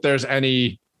think that there's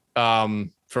any,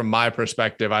 from my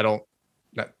perspective, I don't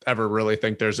ever really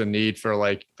think there's a need for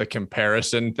like the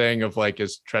comparison thing of like,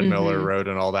 is treadmill or road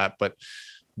and all that. But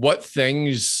what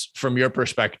things from your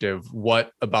perspective,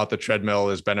 what about the treadmill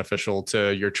is beneficial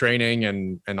to your training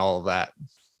and all of that?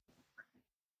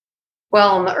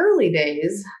 Well, in the early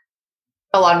days,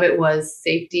 a lot of it was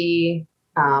safety,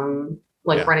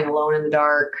 running alone in the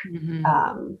dark,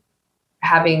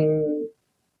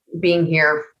 being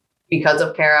here because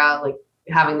of Kara, like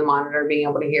having the monitor, being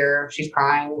able to hear if she's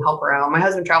crying, help her out. My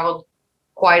husband traveled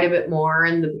quite a bit more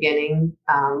in the beginning,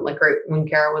 right when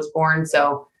Kara was born.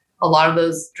 So a lot of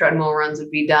those treadmill runs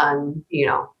would be done,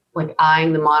 like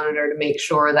eyeing the monitor to make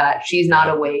sure that she's not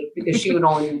awake, because she would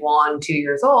only be 1-2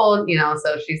 years old,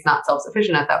 so she's not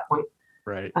self-sufficient at that point.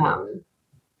 Right.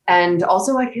 And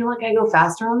also I feel like I go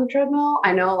faster on the treadmill.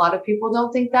 I know a lot of people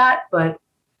don't think that,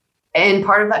 and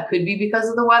part of that could be because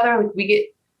of the weather. Like we get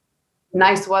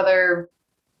nice weather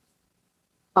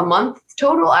a month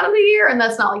total out of the year, and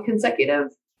that's not like consecutive.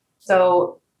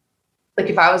 So like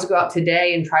if I was to go out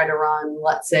today and try to run,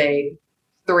 let's say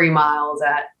 3 miles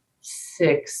at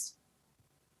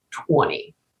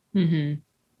 6:20,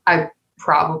 I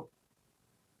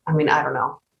don't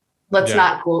know. Let's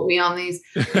not quote me on these.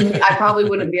 I probably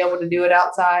wouldn't be able to do it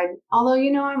outside. Although,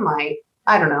 I might.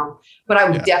 I don't know. But I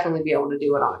would definitely be able to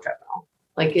do it on a treadmill.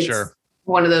 Like it's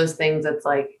one of those things that's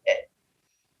like,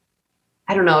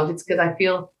 I don't know if it's because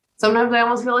sometimes I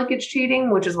almost feel like it's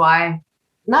cheating, which is why,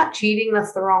 not cheating,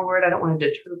 that's the wrong word. I don't want to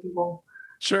deter people.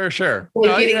 Sure.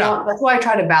 Like that's why I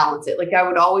try to balance it. Like I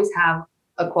would always have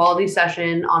a quality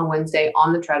session on Wednesday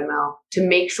on the treadmill to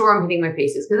make sure I'm hitting my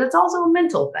paces, because it's also a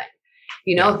mental thing.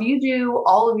 If you do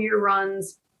all of your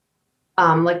runs,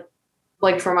 like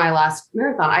for my last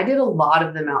marathon, I did a lot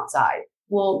of them outside.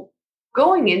 Well,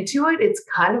 going into it, it's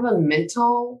kind of a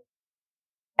mental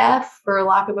F, for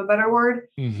lack of a better word,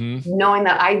 knowing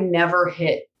that I never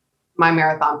hit my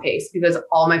marathon pace because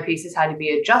all my paces had to be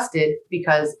adjusted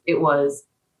because it was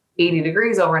 80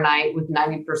 degrees overnight with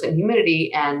 90%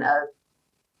 humidity and a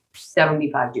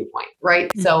 75 dew point,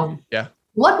 right? So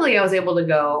luckily I was able to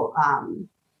go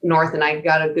north and I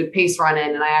got a good pace run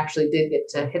in, and I actually did get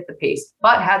to hit the pace.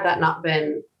 But had that not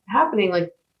been happening, like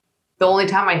the only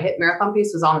time I hit marathon pace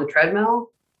was on the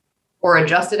treadmill or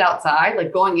adjusted outside,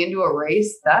 like going into a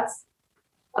race, that's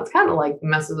kind of like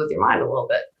messes with your mind a little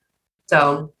bit.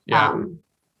 So,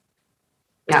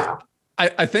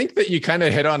 I think that you kind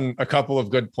of hit on a couple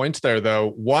of good points there, though.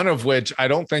 One of which I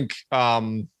don't think a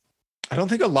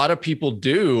lot of people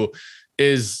do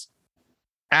is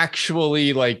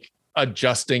actually like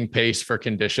adjusting pace for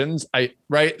conditions.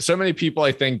 So many people,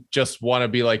 I think, just want to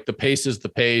be like, the pace is the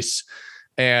pace,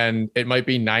 and it might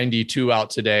be 92 out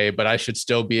today, but I should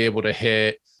still be able to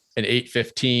hit an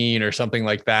 8:15 or something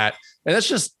like that. And that's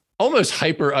just almost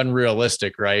hyper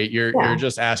unrealistic, right? You're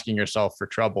just asking yourself for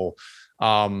trouble.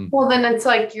 Well, then it's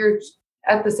like you're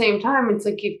at the same time, it's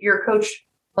like if your coach,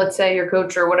 let's say your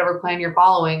coach or whatever plan you're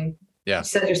following,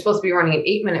 says you're supposed to be running an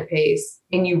 8-minute pace,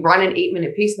 and you run an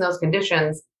 8-minute pace in those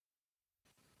conditions,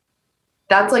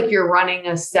 that's like you're running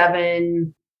a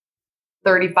 7:35,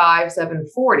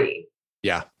 7:40.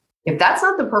 Yeah. If that's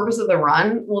not the purpose of the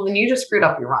run, well, then you just screwed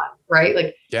up your run, right?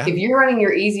 Like if you're running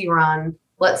your easy run,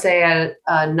 let's say at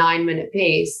a 9-minute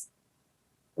pace,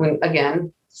 when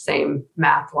again, same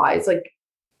math wise, like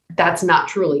that's not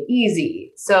truly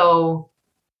easy. So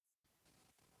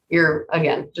you're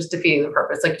again just defeating the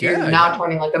purpose. Like you're now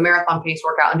turning like a marathon pace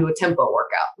workout into a tempo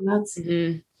workout. And that's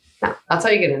how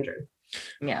you get injured.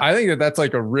 Yeah. I think that's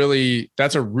like a really,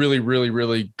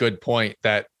 really good point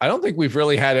that I don't think we've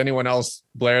really had anyone else,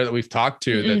 Blair, that we've talked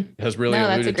to that has really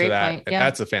alluded to that. Point. Yeah.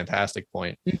 That's a fantastic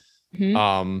point.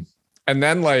 And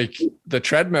then like the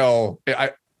treadmill,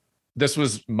 this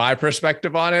was my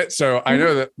perspective on it. So I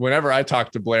know that whenever I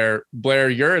talk to Blair,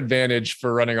 your advantage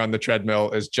for running on the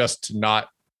treadmill is just to not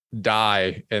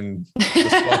die in the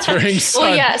sweltering sun.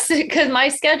 Well, yes, because my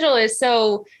schedule is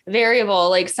so variable.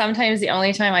 Like sometimes the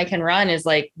only time I can run is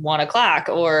like 1:00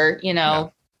 or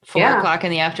 4:00 in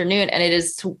the afternoon, and it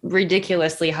is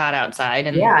ridiculously hot outside.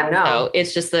 And so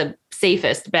it's just the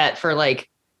safest bet for like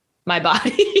my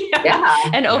body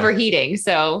and overheating.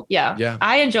 So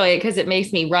I enjoy it because it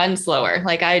makes me run slower.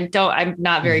 Like I'm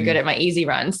not very good at my easy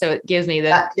runs. So it gives me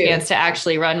the chance to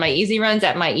actually run my easy runs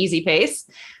at my easy pace.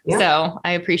 Yeah. So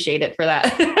I appreciate it for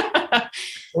that.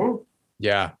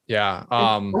 Yeah.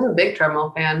 I'm a big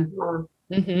treadmill fan. Turn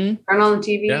on the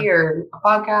TV or a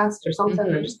podcast or something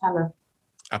and just kind of.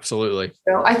 Absolutely.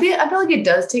 So I feel like it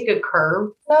does take a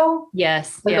curve though.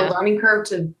 Yes. Like a learning curve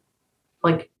to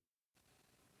like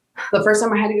the first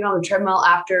time I had to get on the treadmill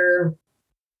after,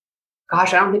 I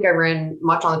don't think I ran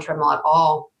much on the treadmill at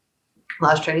all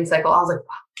last training cycle. I was like,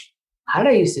 wow, how did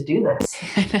I used to do this?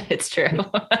 It's true. And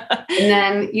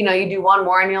then, you do one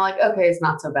more and you're like, okay, it's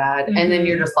not so bad. And then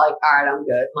you're just like, all right, I'm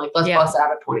good. Like, let's bust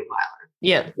out a 20 miler.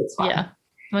 Yeah. Yeah.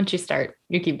 Once you start,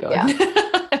 you keep going. Yeah.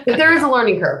 But there is a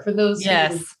learning curve for those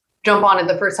who jump on it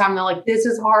the first time. They're like, this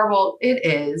is horrible. It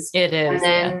is. It is. And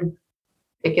then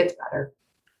it gets better.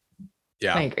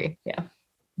 Yeah. I agree. Yeah,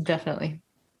 definitely.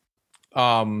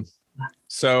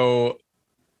 So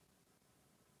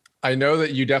I know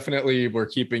that you definitely were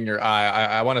keeping your eye.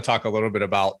 I want to talk a little bit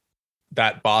about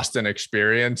that Boston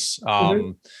experience.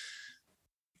 I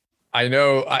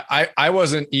know I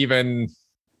wasn't even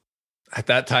at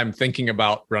that time thinking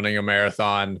about running a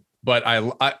marathon, but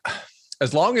I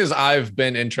as long as I've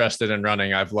been interested in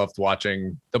running, I've loved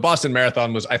watching. The Boston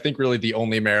Marathon was, I think, really the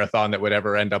only marathon that would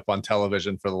ever end up on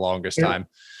television for the longest time.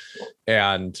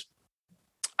 And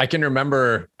I can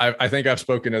remember, I think I've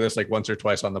spoken to this like once or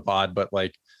twice on the pod, but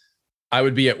like I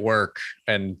would be at work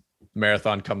and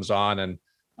marathon comes on, and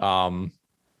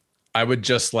I would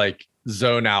just like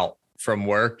zone out from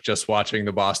work, just watching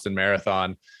the Boston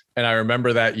Marathon. And I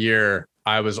remember that year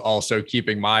I was also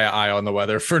keeping my eye on the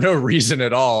weather for no reason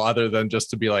at all, other than just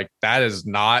to be like, that is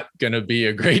not going to be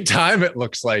a great time, it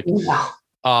looks like. Yeah.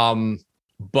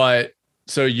 But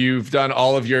so you've done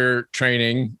all of your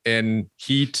training in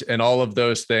heat and all of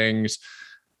those things,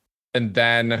 and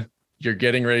then you're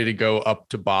getting ready to go up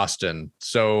to Boston.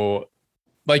 So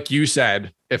like you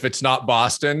said, if it's not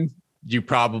Boston, you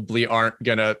probably aren't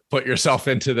going to put yourself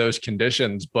into those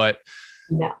conditions. But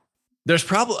no, there's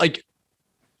probably like,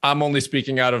 I'm only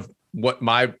speaking out of what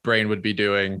my brain would be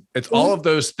doing. It's all of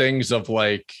those things of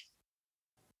like,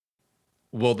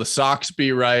 will the socks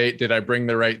be right? Did I bring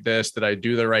the right this? Did I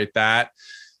do the right that?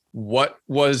 What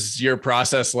was your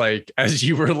process like as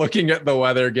you were looking at the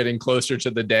weather, getting closer to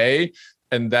the day,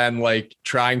 and then like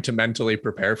trying to mentally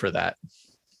prepare for that?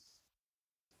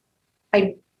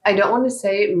 I don't want to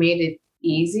say it made it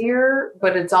easier,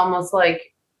 but it's almost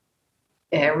like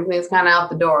everything's kind of out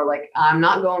the door. Like, I'm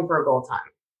not going for a goal time.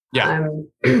 Yeah.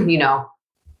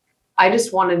 I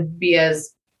just want to be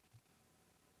as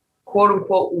quote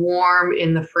unquote warm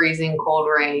in the freezing cold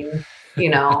rain,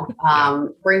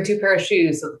 bring 2 pair of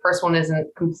shoes. So the first one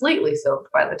isn't completely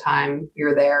soaked by the time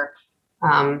you're there.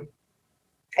 I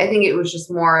think it was just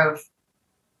more of,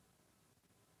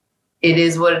 it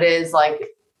is what it is. Like,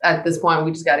 at this point,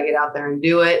 we just got to get out there and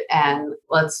do it. And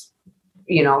let's,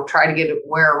 try to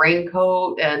wear a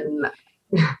raincoat. And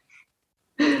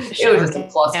it was just a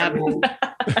plus.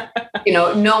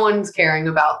 No one's caring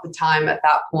about the time at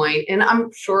that point. And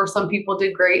I'm sure some people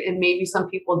did great, and maybe some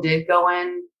people did go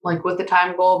in like with the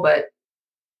time goal, but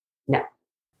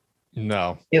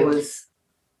no, it was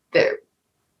there.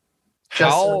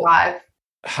 Just survive.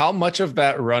 How much of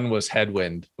that run was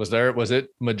headwind? Was it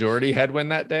majority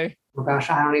headwind that day? Oh gosh,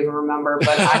 I don't even remember,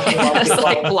 but I think just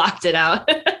like blocked it out.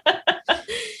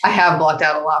 I have blocked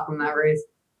out a lot from that race.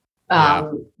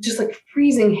 Just like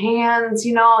freezing hands,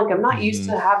 like I'm not used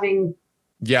to having,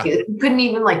 you couldn't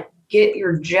even like get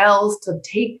your gels to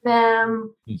take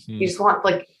them. Mm-hmm. You just want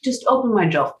like, just open my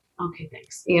gel. Okay,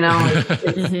 thanks. I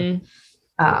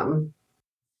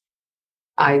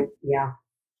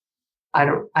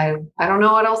don't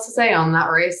know what else to say on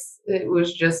that race. It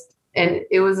was just, and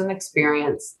it was an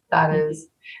experience that is,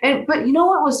 but you know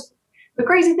what was the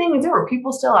crazy thing is there were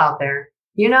people still out there,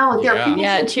 there are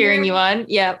people cheering you on.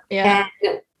 Yep. Yeah.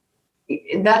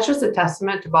 And that's just a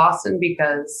testament to Boston,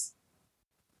 because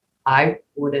I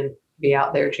wouldn't be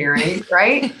out there cheering.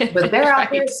 Right. But they're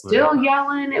out there still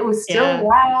yelling. It was still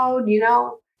loud,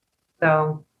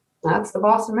 so that's the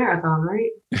Boston Marathon,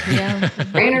 right? Yeah.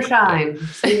 Rain or shine.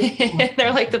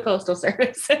 They're like the Postal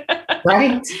Service.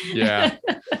 Right. Yeah.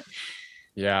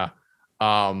 Yeah.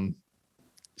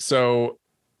 So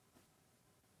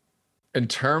in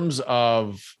terms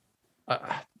of,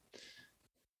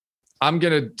 I'm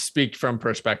going to speak from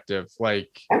perspective,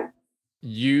 like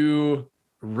you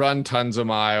run tons of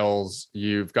miles,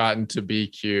 you've gotten to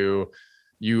BQ,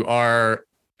 you are,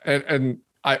 and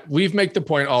we've make the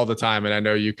point all the time. And I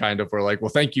know you kind of were like, well,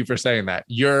 thank you for saying that.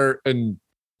 You're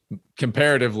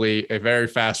comparatively a very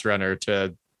fast runner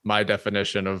to my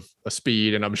definition of a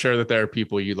speed. And I'm sure that there are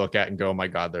people you look at and go, oh my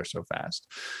God, they're so fast.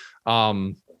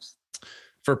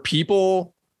 For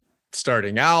people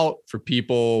starting out, for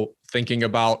people thinking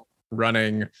about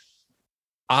running,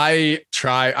 I've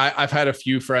had a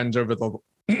few friends over the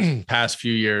past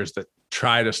few years that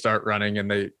try to start running,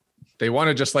 and they want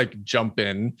to just like jump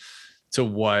in to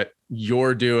what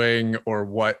you're doing or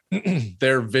what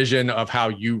their vision of how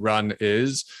you run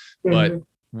is. Mm-hmm. But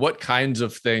what kinds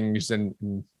of things and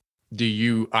do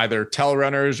you either tell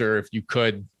runners, or if you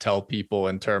could tell people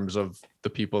in terms of the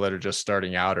people that are just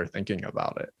starting out or thinking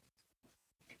about it?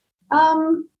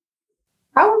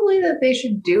 Probably that they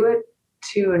should do it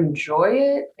to enjoy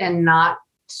it and not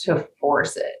to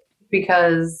force it,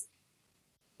 because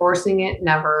forcing it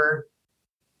never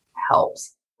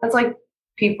helps. That's like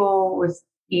people with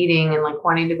eating and like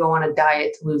wanting to go on a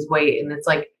diet to lose weight. And it's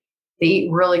like, they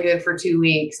eat really good for 2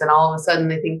 weeks and all of a sudden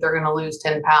they think they're going to lose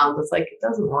 10 pounds. It's like, it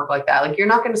doesn't work like that. Like, you're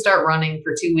not going to start running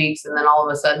for 2 weeks and then all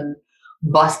of a sudden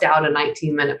bust out a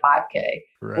 19-minute 5K,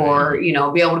 right, or,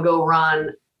 be able to go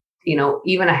run,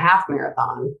 even a half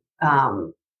marathon.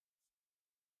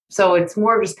 So it's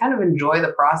more just kind of enjoy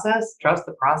the process, trust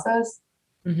the process,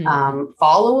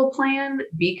 follow a plan,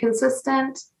 be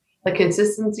consistent. Like,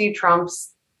 consistency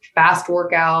trumps fast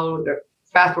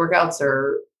workouts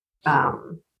or,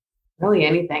 really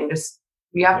anything. Just,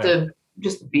 you have to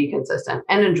just be consistent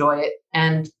and enjoy it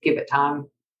and give it time.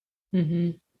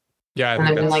 Mm-hmm. Yeah.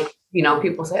 And then like,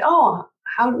 people say, oh,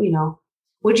 how,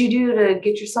 what'd you do to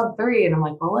get your sub 3? And I'm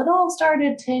like, well, it all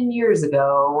started 10 years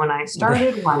ago when I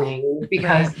started running,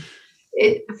 because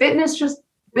fitness just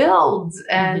builds.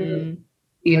 And,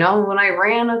 when I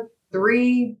ran a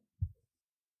 3:30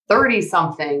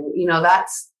 something,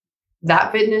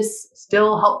 that fitness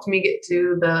still helped me get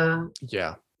to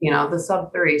the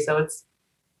sub 3. So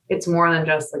it's more than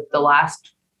just like the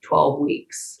last 12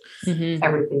 weeks,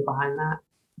 everything behind that.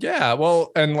 Yeah.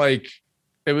 Well, and like,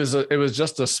 it was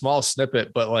just a small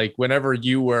snippet, but like whenever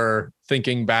you were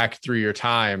thinking back through your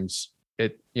times,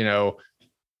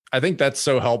 I think that's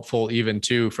so helpful even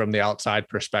too, from the outside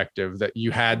perspective, that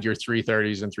you had your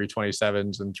 3:30s and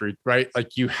 3:27s and right?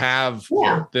 Like you have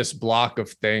this block of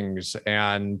things.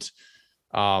 And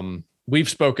we've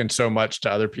spoken so much to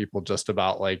other people just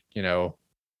about like,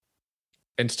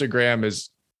 Instagram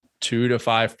is 2 to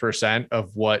 5%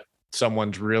 of what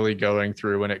someone's really going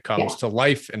through when it comes to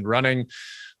life and running.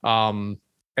 And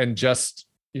just,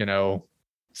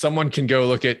 someone can go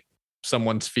look at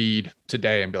someone's feed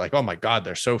today and be like, oh my God,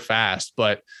 they're so fast.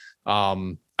 But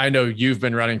I know you've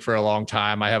been running for a long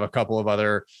time. I have a couple of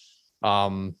other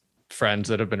friends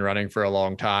that have been running for a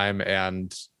long time.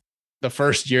 And the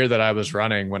first year that I was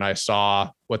running, when I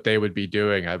saw what they would be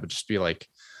doing, I would just be like,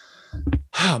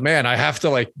 oh man, I have to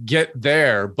like get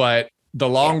there. But the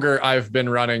longer I've been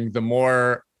running, the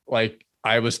more like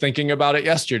I was thinking about it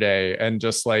yesterday, and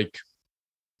just like,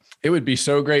 it would be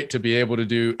so great to be able to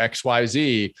do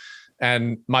XYZ.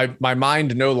 And my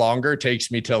mind no longer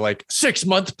takes me to like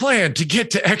 6-month plan to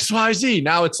get to XYZ.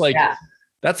 Now it's like,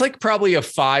 that's like probably a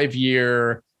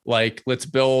 5-year, like, let's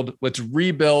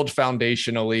rebuild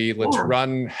foundationally. Let's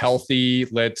run healthy.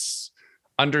 Let's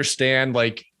understand.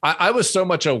 Like I was so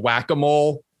much a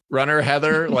whack-a-mole runner,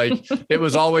 Heather. Like it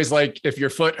was always like, if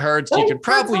your foot hurts, you can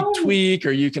probably tweak,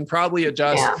 or you can probably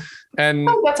adjust. Yeah. And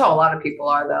I think that's how a lot of people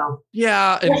are though.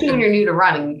 Yeah. Especially when you're new to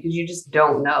running, because you just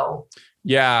don't know.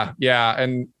 Yeah. Yeah.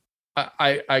 And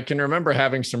I can remember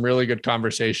having some really good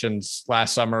conversations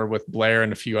last summer with Blair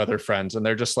and a few other friends. And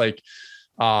they're just like,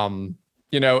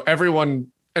 everyone,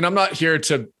 and I'm not here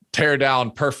to tear down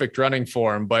perfect running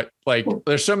form, but like,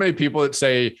 there's so many people that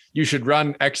say you should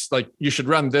run you should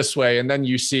run this way. And then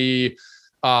you see,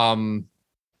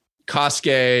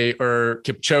 Koske or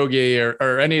Kipchoge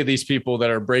or any of these people that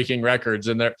are breaking records,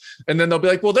 and then they'll be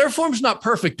like, well, their form's not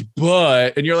perfect,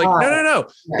 but, and you're like, no,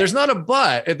 there's not a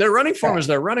but. Their running form is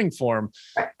their running form.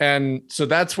 And so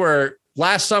that's where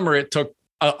last summer it took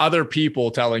other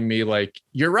people telling me like,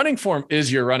 your running form is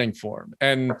your running form.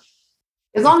 And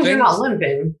as long as you're not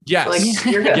limping, yes,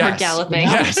 you're good. Or galloping.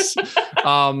 Yes.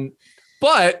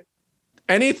 But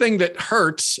anything that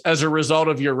hurts as a result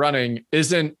of your running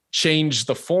isn't change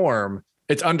the form.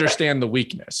 It's understand the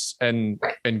weakness and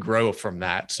grow from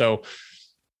that. So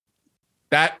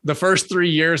that the first 3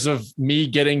 years of me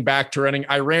getting back to running,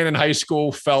 I ran in high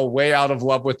school, fell way out of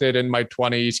love with it in my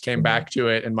 20s, came back to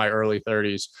it in my early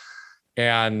 30s.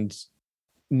 And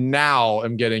now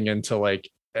I'm getting into like,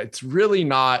 it's really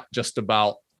not just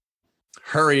about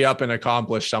hurry up and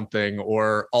accomplish something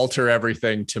or alter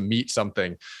everything to meet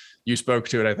something. You spoke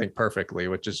to it, I think, perfectly,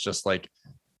 which is just like,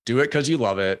 do it because you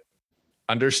love it.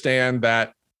 Understand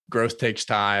that growth takes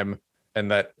time.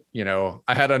 And that,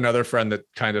 I had another friend that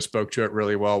kind of spoke to it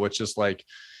really well, which is like,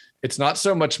 it's not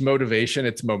so much motivation,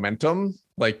 it's momentum.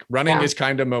 Like running is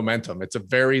kind of momentum. It's a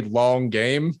very long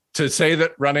game. To say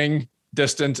that running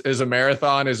distance is a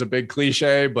marathon is a big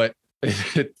cliche, but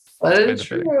it's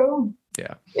true.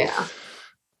 Yeah. Yeah.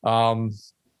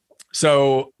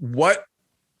 So what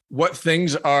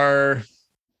things are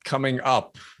coming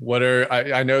up?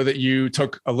 I know that you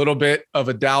took a little bit of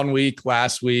a down week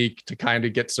last week to kind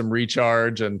of get some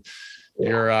recharge, and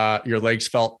your legs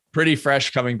felt pretty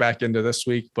fresh coming back into this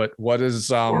week, but what is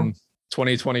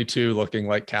 2022 looking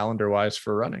like calendar wise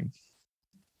for running?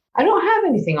 I don't have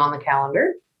anything on the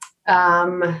calendar.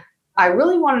 I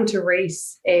really wanted to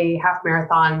race a half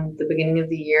marathon the beginning of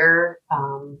the year.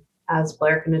 As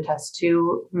Blair can attest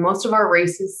to, most of our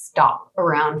races stop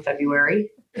around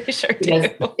February. They sure do.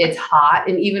 It's hot,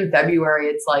 and even February,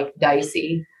 it's like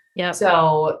dicey. Yeah.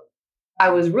 So I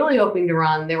was really hoping to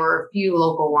run. There were a few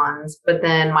local ones, but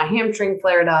then my hamstring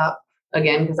flared up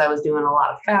again because I was doing a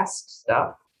lot of fast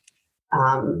stuff.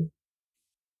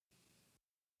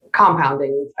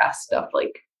 Compounding fast stuff,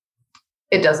 like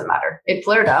it doesn't matter. It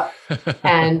flared up.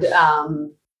 And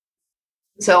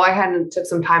so I took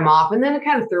some time off, and then it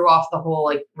kind of threw off the whole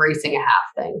like racing a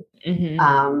half thing.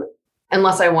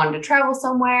 unless I wanted to travel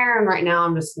somewhere. And right now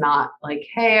I'm just not like,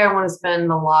 hey, I want to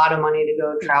spend a lot of money to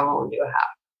go travel and do a half.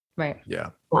 Right. Yeah.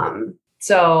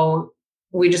 So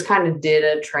we just kind of did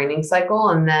a training cycle,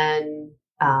 and then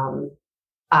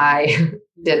I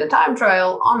did a time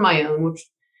trial on my own, which,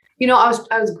 you know, I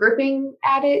was gripping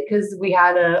at it because we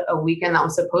had a weekend that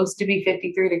was supposed to be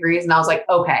 53 degrees. And I was like,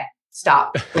 okay,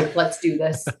 stop. Like, let's do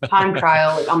this time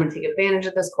trial. Like, I'm going to take advantage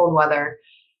of this cold weather.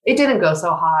 It didn't go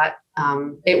so hot.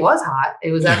 It was hot.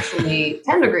 It was actually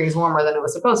 10 degrees warmer than it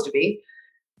was supposed to be.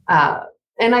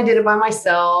 And I did it by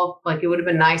myself. Like, it would have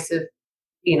been nice if,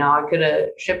 you know, I could have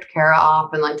shipped Kara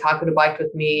off and like Taco to bike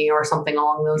with me or something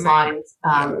along those lines.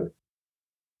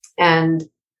 And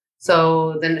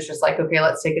so then it's just like, okay,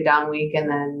 let's take a down week and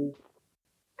then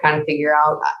kind of figure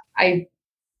out.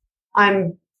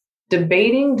 I'm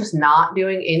debating just not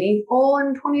doing any full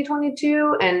in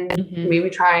 2022 and maybe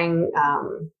trying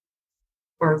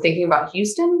or thinking about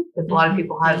Houston, because a lot of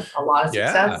people had a lot of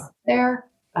success there.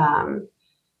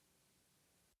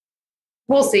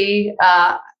 We'll see.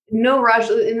 No rush.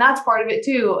 And that's part of it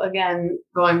too. Again,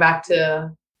 going back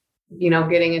to, you know,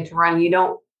 getting into running,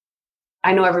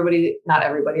 I know not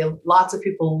everybody, lots of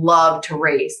people love to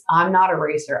race. I'm not a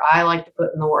racer. I like to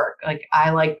put in the work. Like,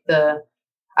 I like the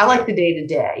day to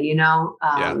day, you know,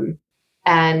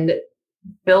 and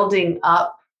building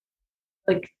up.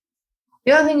 Like,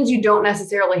 the other thing is you don't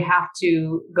necessarily have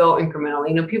to go incrementally.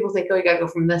 You know, people think, oh, you got to go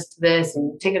from this to this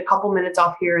and take a couple minutes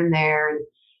off here and there. And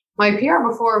my PR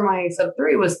before my sub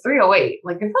 3 was 3:08.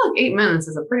 Like, I feel like 8 minutes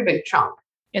is a pretty big chunk.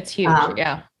 It's huge.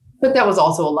 But that was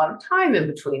also a lot of time in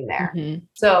between there.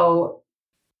 So,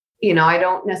 you know, I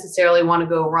don't necessarily want to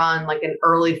go run like an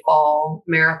early fall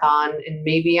marathon and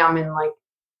maybe I'm in like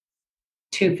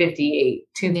 258,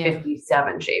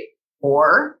 257 shape.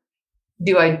 Or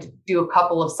do I do a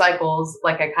couple of cycles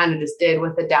like I kind of just did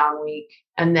with the down week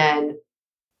and then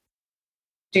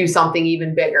do something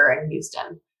even bigger in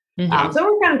Houston? So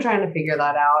we're kind of trying to figure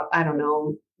that out. I don't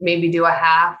know, maybe do a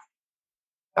half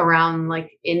around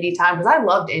like Indy time, because I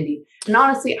loved Indy. And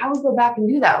honestly, I would go back and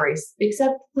do that race,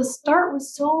 except the start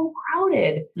was so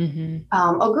crowded.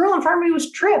 A girl in front of me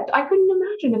was tripped. I couldn't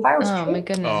imagine if I was tripped. Oh my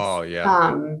goodness. Oh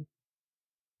yeah.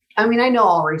 I mean, I know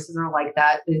all races are like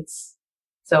that. It's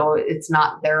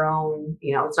not their own,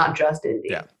 you know, it's not just Indy.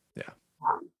 Yeah.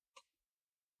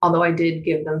 Although I did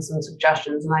give them some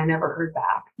suggestions and I never heard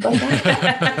back.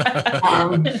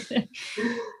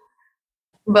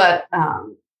 But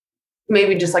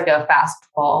maybe just like a fast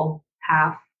fall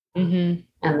half and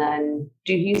then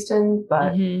do Houston.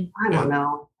 But I don't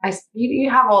know. You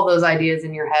have all those ideas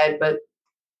in your head, but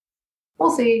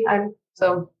we'll see.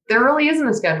 So there really isn't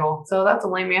a schedule. So that's a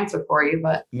lame answer for you,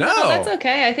 but no, that's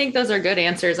okay. I think those are good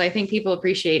answers. I think people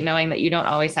appreciate knowing that you don't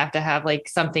always have to have like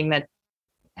something that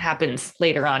happens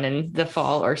later on in the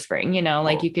fall or spring, you know,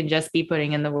 like you can just be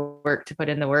putting in the work to put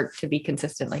in the work to be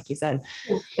consistent, like you said.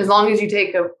 As long as you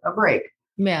take a break.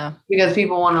 Yeah. Because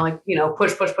people want to, like, you know,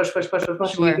 push. Sure.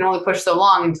 You can only push so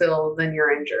long until then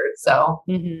you're injured. So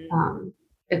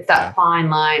it's that fine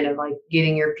line of like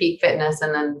getting your peak fitness.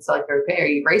 And then it's like, okay, are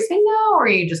you racing now? Or are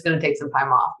you just going to take some time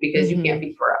off because you can't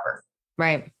be forever?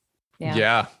 Right.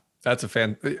 Yeah. That's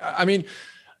I mean,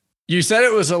 you said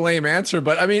it was a lame answer,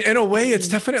 but I mean, in a way it's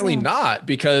definitely not,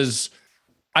 because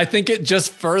I think it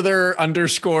just further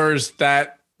underscores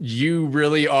that you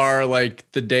really are like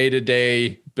the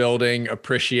day-to-day building,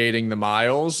 appreciating the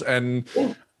miles. And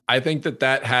I think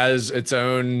that has its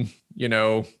own, you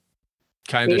know,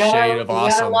 kind of shade of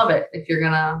awesome. You gotta love it. If you're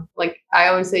gonna, like, I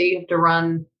always say you have to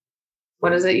run,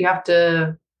 what is it? You have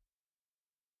to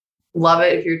love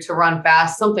it if you're to run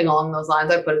fast, something along those lines.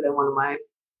 I put it in one of my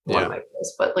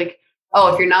posts, but like,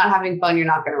 if you're not having fun, you're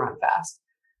not going to run fast.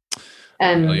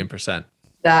 And 1,000,000%.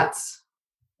 That's,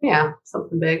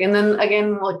 something big. And then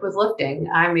again, like with lifting,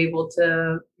 I'm able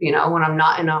to, you know, when I'm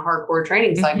not in a hardcore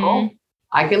training cycle,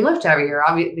 I can lift heavier.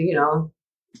 Obviously, you know,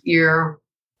 your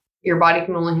body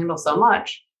can only handle so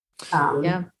much.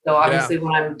 So obviously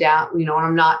when I'm down, you know, when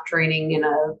I'm not training in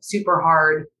a super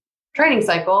hard training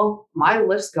cycle, my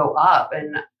lifts go up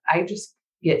and I just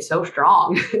get so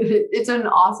strong. It's an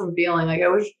awesome feeling. Like,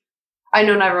 I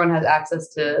know not everyone has access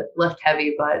to lift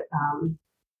heavy, but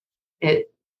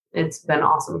it's been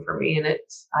awesome for me. And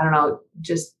I don't know,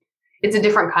 just, it's a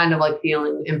different kind of like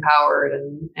feeling empowered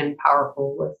and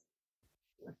powerful with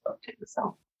lifting.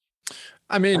 So,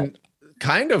 I mean,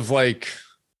 kind of like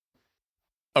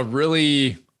a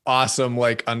really awesome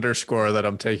like underscore that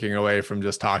I'm taking away from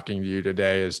just talking to you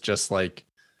today is just like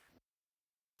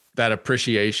that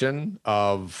appreciation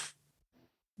of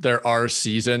there are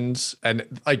seasons.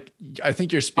 And like, I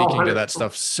think you're speaking to that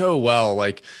stuff so well.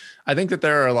 Like, I think that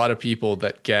there are a lot of people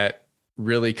that get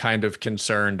really kind of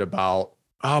concerned about,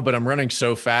 oh, but I'm running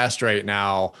so fast right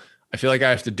now. I feel like I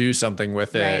have to do something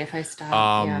with it. Right, if I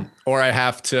stop, or I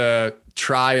have to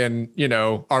try and,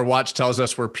 our watch tells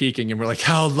us we're peaking and we're like,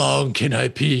 how long can I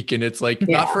peak? And it's like,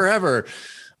 not forever.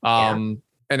 And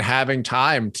having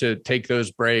time to take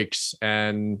those breaks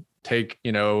and take,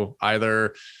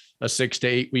 either a 6 to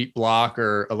 8 week block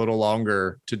or a little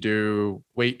longer to do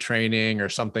weight training or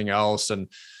something else. And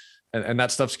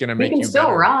that stuff's going to make you still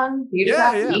better. Run. You just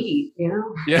have to eat, Yeah.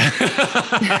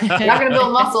 You're not going to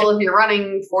build muscle if you're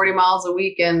running 40 miles a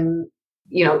week and,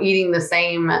 eating the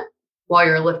same while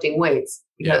you're lifting weights,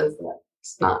 because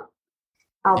that's not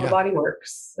how the body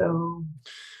works. So,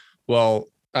 well,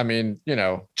 I mean,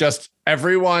 just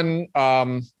everyone,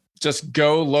 just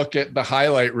go look at the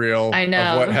highlight reel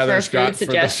of what Heather's got for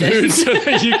the food so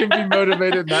that you can be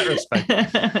motivated in that respect.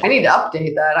 I need to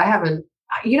update that. I haven't,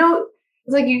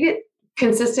 it's like you get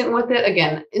consistent with it.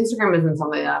 Again, Instagram isn't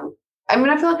something that I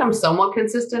feel like I'm somewhat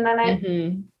consistent in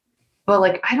it, but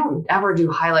like I don't ever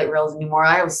do highlight reels anymore.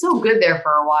 I was so good there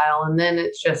for a while, and then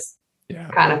it's just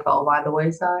kind of fell by the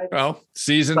wayside. Well,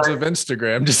 seasons of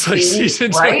Instagram, just like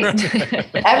seasons, right?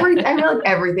 I feel like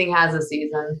everything has a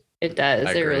season. It does.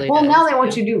 It really does. Well, now they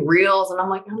want you to do reels, and I'm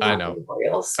like, I'm not doing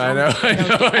reels. So. I know.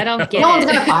 I don't get it. No one's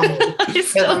gonna find me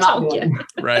because I'm not doing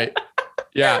it. Right.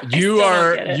 Yeah, you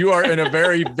are in a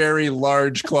very, very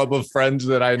large club of friends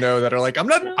that I know that are like, I'm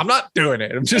not doing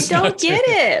it. I'm just I don't get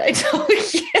it. I don't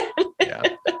get it. Yeah.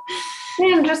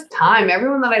 And just time.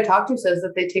 Everyone that I talk to says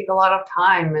that they take a lot of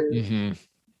time, and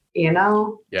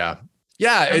Yeah.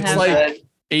 It's like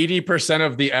 80%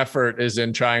 of the effort is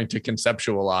in trying to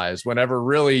conceptualize, whenever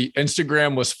really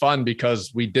Instagram was fun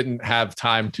because we didn't have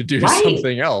time to do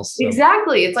something else. So.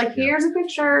 Exactly. It's like, here's a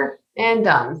picture and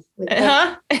done.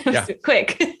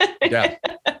 Quick. Yeah.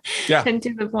 And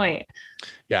to the point.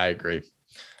 Yeah, I agree.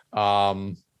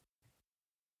 Well,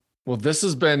 this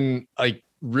has been like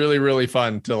really, really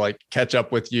fun to like catch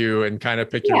up with you and kind of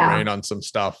pick your brain on some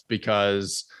stuff,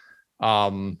 because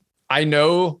I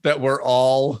know that we're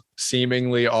all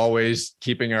seemingly always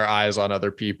keeping our eyes on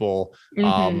other people.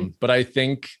 But I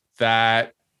think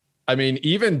that,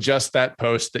 even just that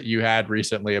post that you had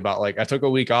recently about like, I took a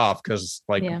week off because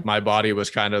my body was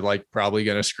kind of like probably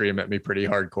going to scream at me pretty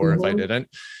hardcore if I didn't.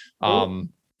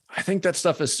 I think that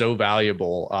stuff is so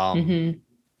valuable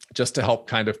just to help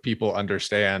kind of people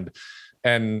understand.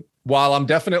 And while I'm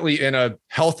definitely in a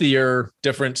healthier,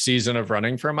 different season of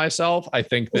running for myself, I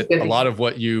think that a lot of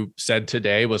what you said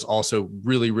today was also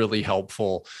really, really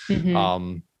helpful.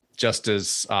 Just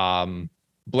as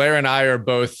Blair and I are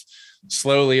both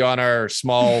slowly on our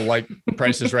small, like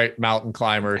Price is Right mountain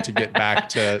climber to get back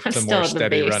to more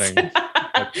steady running.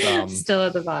 But, still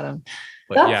at the bottom.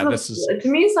 But this is, to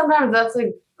me, sometimes that's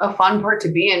like a fun part to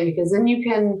be in, because then you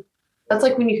can, that's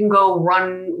like when you can go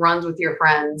run runs with your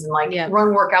friends and like run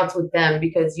workouts with them,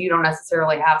 because you don't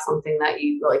necessarily have something that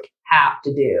you like have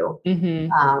to do.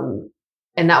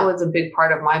 And that was a big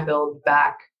part of my build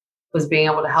back, was being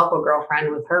able to help a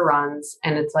girlfriend with her runs.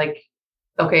 And it's like,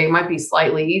 okay, it might be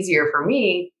slightly easier for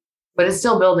me, but it's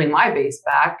still building my base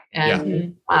back.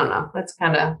 And I don't know, that's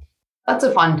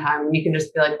a fun time when you can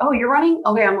just be like, oh, you're running?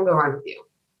 Okay, I'm gonna go run with you.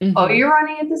 Oh, you're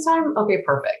running at this time? Okay,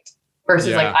 perfect.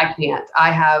 Versus like, I can't.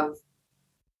 I have,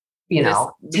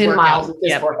 10 miles of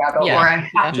this workout, or I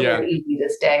have to go easy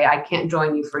this day. I can't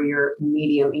join you for your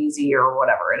medium easy or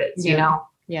whatever it is,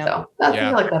 So I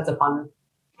feel like that's a fun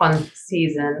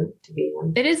season to be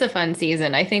in. It is a fun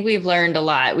season. I think we've learned a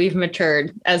lot. We've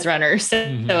matured as runners.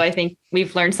 So I think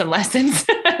we've learned some lessons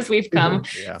as we've come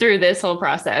through this whole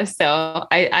process. So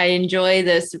I enjoy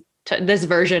this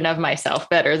version of myself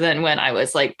better than when I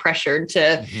was like pressured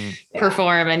to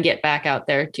perform and get back out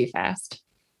there too fast.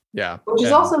 Yeah. Which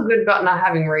is also good about not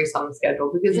having a race on the schedule,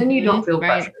 because then you don't feel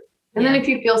pressured. And then if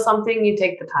you feel something, you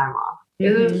take the time off.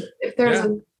 If there's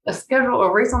a schedule, a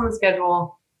race on the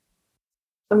schedule,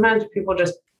 sometimes people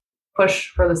just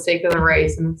push for the sake of the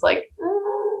race, and it's like,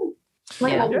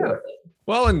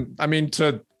 Well, and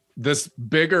to this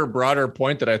bigger, broader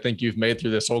point that I think you've made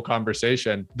through this whole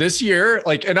conversation this year,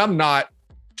 like, and I'm not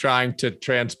trying to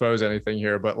transpose anything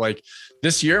here, but like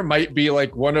this year might be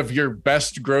like one of your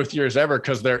best growth years ever,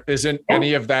 because there isn't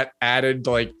any of that added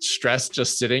like stress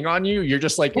just sitting on you. You're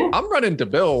just like, I'm running to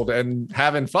build and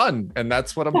having fun, and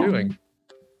that's what I'm doing.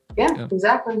 Yeah,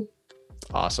 exactly.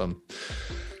 Awesome.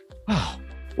 Oh,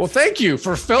 well, thank you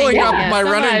for filling up my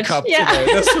running cup today.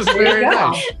 This was very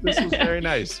nice. This was very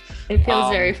nice. It feels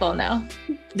very full now.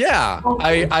 Yeah.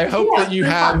 I hope that you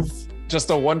have just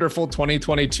a wonderful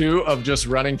 2022 of just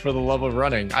running for the love of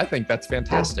running. I think that's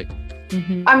fantastic.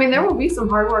 Mm-hmm. I mean, there will be some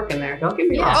hard work in there. Don't get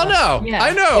me wrong. Oh no, yeah.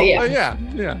 I know. Yeah.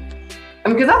 I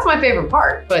mean, because that's my favorite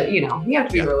part. But you know, you have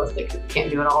to be realistic. You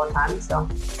can't do it all the time. So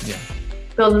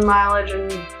building mileage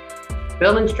and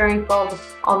building strength, all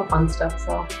the fun stuff.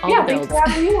 So thanks for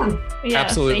having me on.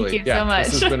 Absolutely. Thank you so much.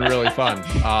 This has been really fun.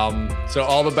 So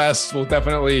all the best. We'll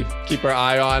definitely keep our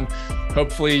eye on.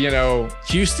 Hopefully,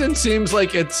 Houston seems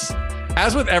like it's,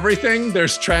 as with everything,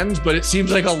 there's trends, but it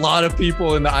seems like a lot of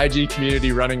people in the IG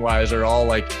community running wise are all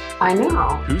like, I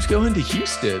know. Who's going to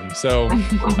Houston? So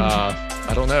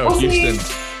I don't know. We'll Houston.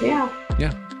 See. Yeah.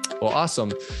 Well,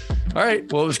 awesome. All right.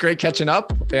 Well, it was great catching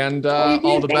up, and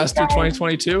all the best through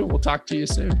 2022. We'll talk to you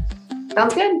soon.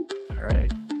 Sounds good. All right.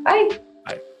 Bye.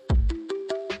 Bye.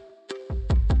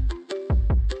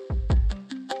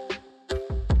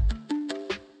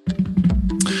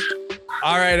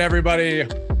 All right, everybody.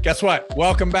 Guess what?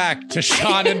 Welcome back to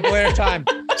Sean and Blair time.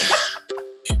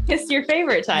 It's your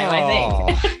favorite time,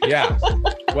 I think. Yeah.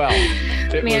 Well,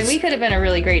 we could have been a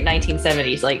really great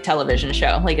 1970s like television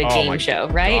show, like a game show,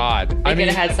 right? God. I could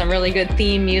have had some really good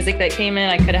theme music that came in.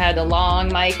 I could have had a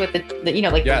long mic with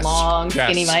the long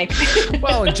skinny mic.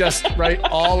 Well, and just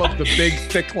all of the big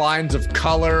thick lines of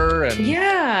color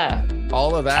and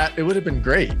all of that. It would have been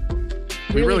great.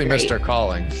 We really missed our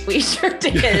calling. We sure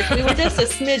did. We were just a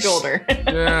smidge older.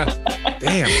 Yeah.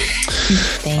 Damn.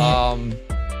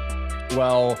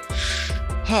 Well,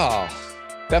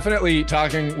 definitely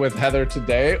talking with Heather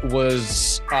today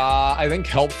was, I think,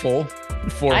 helpful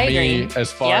for me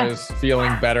as far as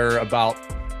feeling better about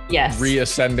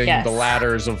reascending the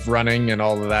ladders of running and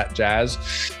all of that jazz.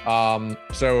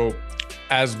 So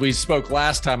as we spoke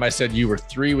last time, I said you were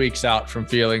 3 weeks out from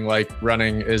feeling like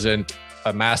running isn't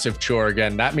a massive chore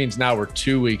again. That means now we're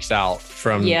 2 weeks out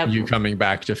from you coming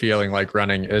back to feeling like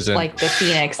running isn't like the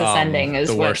Phoenix ascending is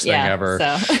the worst thing ever.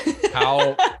 So.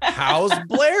 How's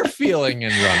Blair feeling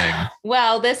in running?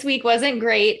 Well, this week wasn't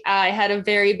great. I had a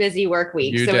very busy work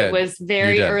week. It was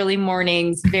very early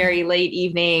mornings, very late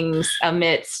evenings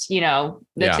amidst, the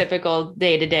typical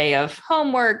day-to-day of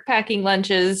homework, packing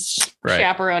lunches,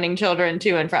 chaperoning children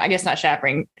to and from. I guess not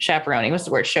chaperoning. What's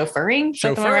the word? Chauffeuring?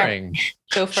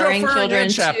 Chauffeuring children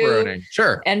and chaperoning.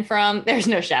 Sure. And from, there's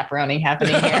no chaperoning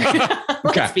happening here.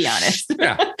 Let's be honest.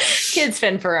 Yeah. Kids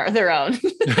fend for their own.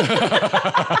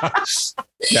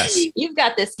 Yes. You've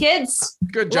got this, kids.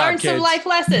 Good job, Learn some life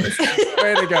lessons.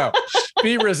 Way to go.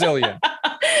 Be resilient.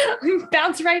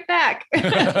 Bounce right back.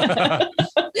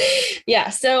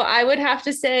 So I would have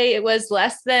to say it was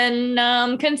less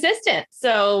than consistent.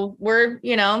 So we're,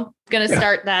 going to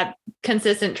start that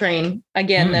consistent train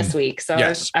again this week. So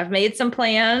I've made some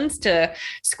plans to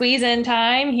squeeze in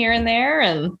time here and there.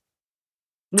 And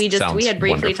we had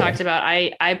briefly talked about,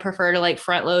 I prefer to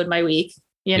front load my week,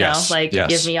 give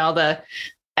me all the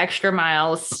extra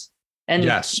miles and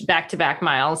back-to-back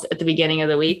miles at the beginning of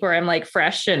the week where I'm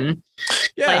fresh and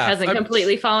life hasn't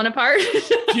completely fallen apart.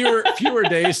 fewer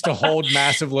days to hold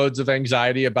massive loads of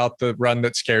anxiety about the run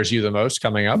that scares you the most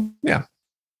coming up. Yeah.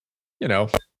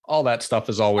 All that stuff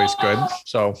is always good.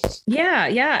 So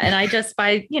and I just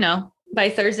by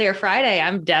Thursday or Friday,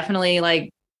 I'm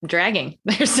definitely dragging.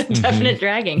 There's a definite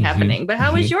dragging happening. But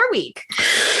how was your week?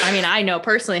 I mean, I know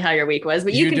personally how your week was,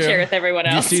 but you can share with everyone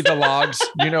else. You see the logs,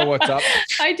 you know what's up.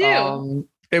 I do.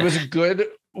 It was a good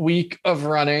week of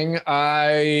running.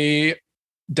 I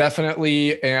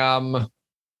definitely am,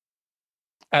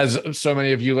 as so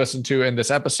many of you listened to in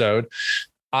this episode,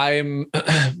 I'm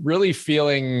really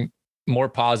feeling more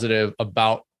positive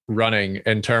about running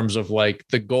in terms of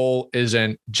the goal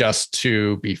isn't just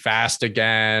to be fast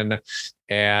again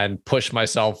and push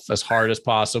myself as hard as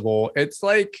possible. It's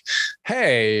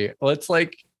hey, let's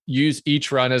use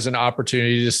each run as an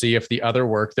opportunity to see if the other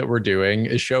work that we're doing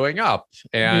is showing up.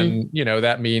 And,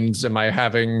 that means, am I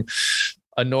having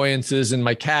annoyances in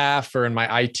my calf or in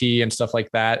my IT and stuff like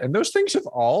that? And those things have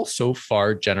all so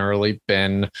far generally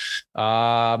been,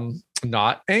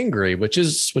 not angry, which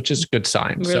is a good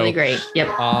sign. Really great. Yep.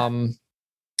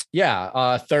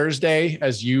 Thursday,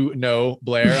 as you know,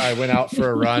 Blair, I went out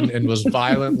for a run and was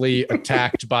violently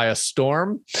attacked by a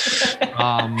storm.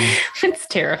 It's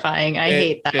terrifying. I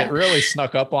hate that. It really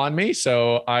snuck up on me.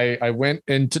 So I went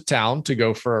into town to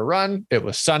go for a run. It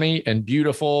was sunny and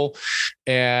beautiful.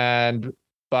 And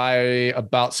by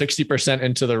about 60%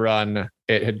 into the run,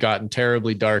 it had gotten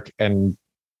terribly dark and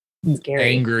scary.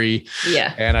 Angry.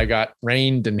 Yeah. And I got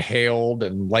rained and hailed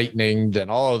and lightninged and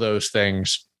all of those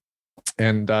things.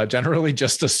 And generally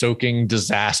just a soaking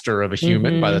disaster of a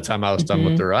human by the time I was done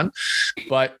with the run.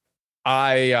 But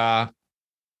I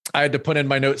had to put in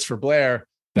my notes for Blair.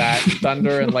 that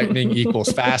thunder and lightning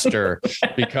equals faster,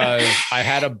 because I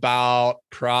had about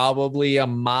probably a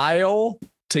mile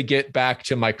to get back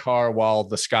to my car while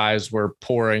the skies were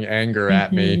pouring anger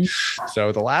at me.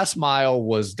 So the last mile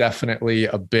was definitely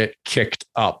a bit kicked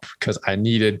up because I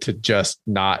needed to just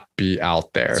not be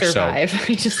out there. Survive.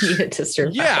 I just needed to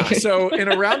survive. Yeah. So in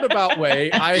a roundabout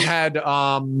way, I had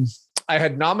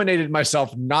nominated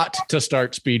myself not to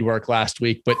start speed work last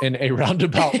week, but in a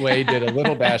roundabout way, did a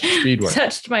little dash of speed work.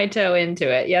 Touched my toe into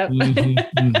it. Yep.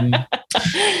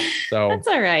 So that's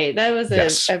all right. That was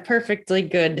a perfectly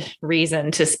good reason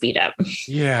to speed up.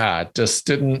 Yeah. Just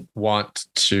didn't want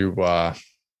to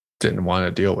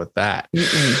deal with that.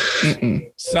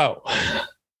 So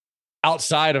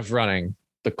outside of running,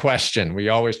 the question,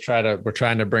 we're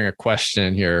trying to bring a question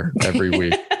in here every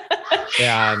week.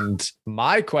 And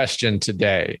my question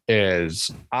today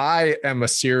is, I am a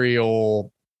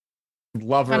cereal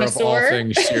lover of all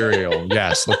things cereal.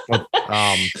 Yes.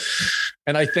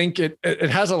 And I think it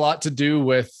has a lot to do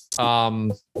with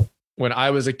when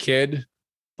I was a kid,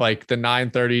 like the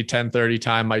 9:30, 10:30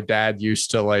 time, my dad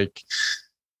used to like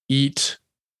eat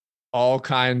all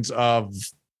kinds of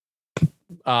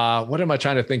what am I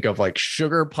trying to think of? Like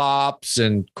sugar pops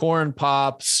and corn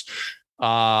pops,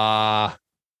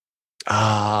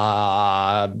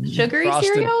 sugary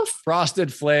cereals,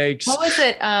 Frosted Flakes. What was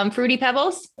it? Fruity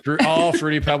Pebbles. All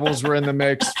Fruity Pebbles were in the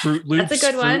mix. Fruit Loops. That's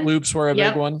a good one. Fruit Loops were a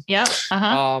big one. Yep.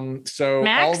 So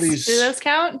Max, all these. do those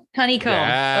count? Honeycomb.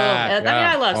 I mean,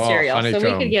 I love cereal, honeycomb.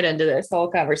 So we could get into this whole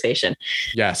conversation.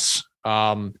 Yes.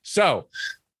 So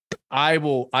I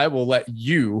will let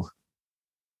you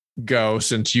go,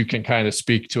 since you can kind of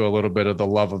speak to a little bit of the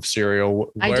love of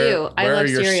cereal. I do. Where are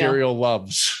your cereal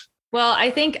loves? Well,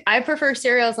 I think I prefer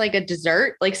cereal as like a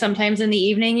dessert, like sometimes in the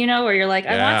evening, where you're like,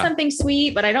 I want something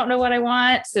sweet, but I don't know what I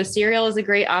want. So cereal is a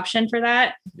great option for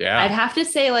that. Yeah. I'd have to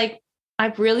say, like, I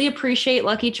really appreciate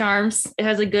Lucky Charms. It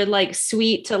has a good, like,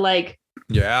 sweet to like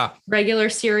regular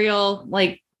cereal,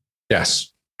 like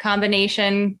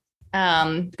combination,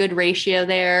 good ratio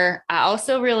there. I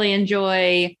also really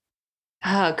enjoy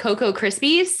Cocoa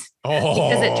Krispies.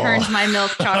 Because it turns my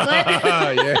milk chocolate.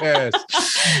 Yes.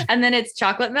 And then it's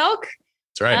chocolate milk.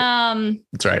 That's right.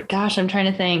 That's right. Gosh, I'm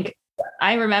trying to think.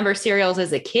 I remember cereals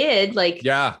as a kid, like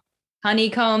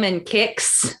Honeycomb and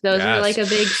Kix. Those were like a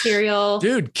big cereal.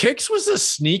 Dude, Kix was a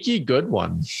sneaky good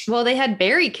one. Well, they had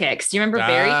Berry Kix. Do you remember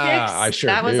Berry Kix? I sure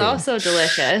do. That was also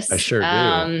delicious. I sure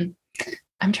do.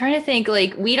 I'm trying to think,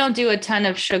 like, we don't do a ton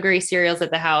of sugary cereals at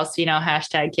the house,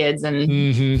 hashtag kids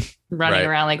and running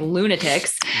around like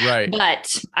lunatics. Right.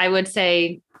 But I would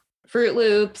say Fruit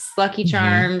Loops, Lucky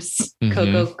Charms,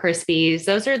 Cocoa Krispies.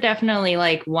 Those are definitely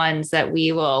like ones that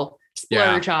we will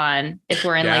splurge on if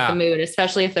we're in like the mood,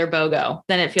 especially if they're BOGO.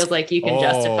 Then it feels like you can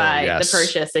justify the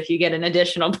purchase if you get an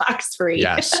additional box free.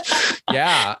 Yes.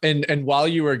 Yeah. And while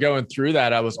you were going through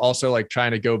that, I was also like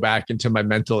trying to go back into my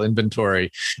mental inventory.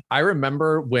 I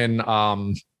remember when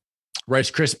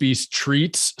Rice Krispies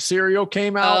Treats cereal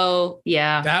came out. Oh,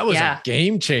 yeah. That was a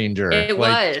game changer. It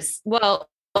was. Well,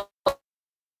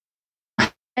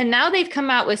 and now they've come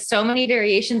out with so many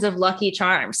variations of Lucky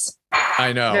Charms.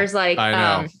 I know. There's like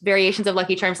variations of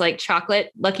Lucky Charms, like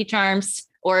chocolate Lucky Charms,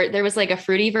 or there was like a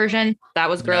fruity version that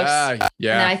was gross.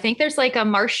 Yeah. And I think there's like a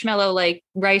marshmallow, like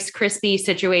Rice Krispie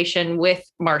situation with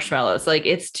marshmallows. Like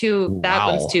that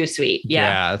one's too sweet.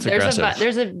 Yeah. That's aggressive.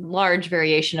 There's a large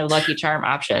variation of Lucky Charm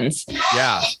options.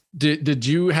 Yeah. Did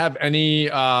you have any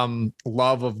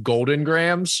love of Golden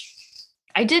Grams?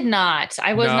 I did not.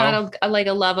 I was not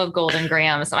a love of Golden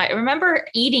Grams. I remember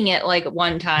eating it like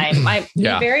one time. We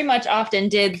very much often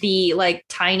did the like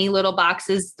tiny little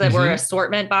boxes that were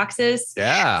assortment boxes.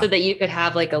 Yeah. So that you could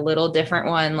have like a little different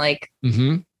one like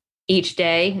each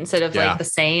day instead of like the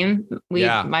same.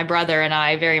 My brother and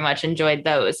I very much enjoyed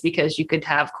those because you could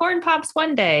have corn pops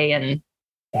one day and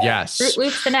Fruit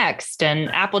Loops the next, and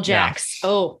Apple Jacks.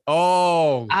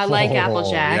 I like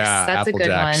Apple Jacks. Yeah, that's Apple a good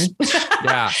Jacks. one.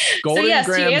 Yeah. Golden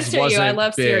Grams to answer you, I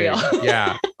love big. cereal.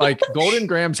 Yeah. Like Golden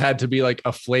Grams had to be like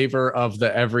a flavor of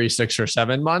the every 6 or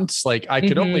 7 months. Like I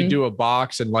could only do a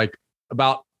box, and like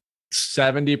about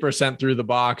 70% through the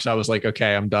box, I was like,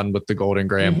 okay, I'm done with the Golden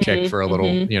Graham kick for a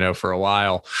little, for a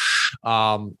while.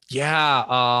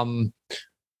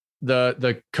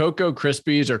 The Cocoa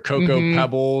Krispies or Cocoa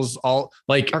Pebbles, all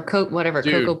like, or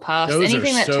Cocoa Puffs,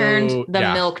 anything that turned the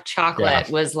milk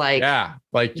chocolate was like,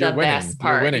 like you're winning. Best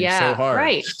part. You're winning so hard.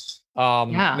 Right.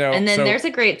 And then there's a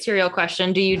great cereal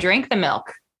question. Do you drink the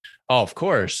milk? Oh, of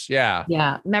course. Yeah.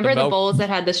 Yeah. Remember the bowls that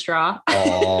had the straw?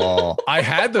 Oh, I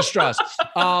had the straws.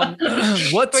 Where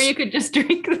you could just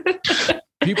drink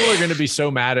People are going to be so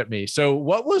mad at me. So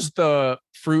what was the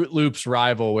Fruit Loops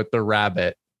rival with the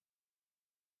rabbit?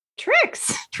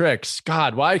 Trix.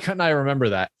 God, why couldn't I remember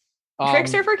that?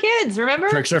 Trix are for kids, remember?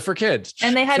 Trix are for kids.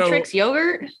 And they had Trix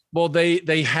yogurt. Well,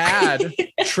 they had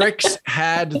Trix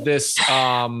had this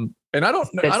and I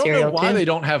don't know why they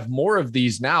don't have more of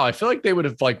these now. I feel like they would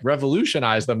have like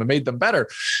revolutionized them and made them better.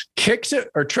 Trix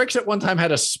at one time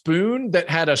had a spoon that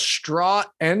had a straw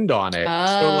end on it.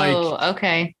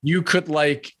 Okay. You could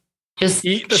like just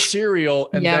eat the cereal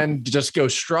and then just go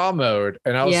straw mode.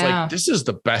 And I was like, this is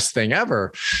the best thing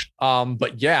ever.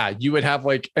 But yeah, you would have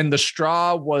like, and the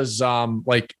straw was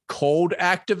like cold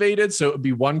activated. So it would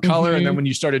be one color. And then when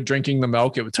you started drinking the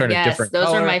milk, it would turn a different color.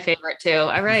 Those are my favorite too.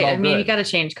 All right. I mean, you got to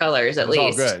change colors at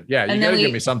least. All good. Yeah. You got to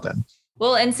give me something.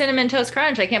 Well, and Cinnamon Toast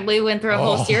Crunch. I can't believe we went through a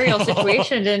whole cereal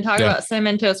situation and didn't talk about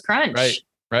Cinnamon Toast Crunch.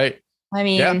 Right. I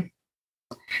mean,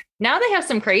 now they have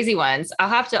some crazy ones.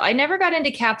 I never got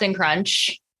into Captain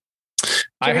Crunch.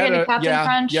 I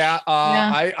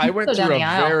went through a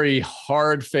very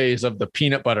hard phase of the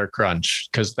peanut butter crunch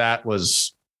because that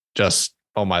was just,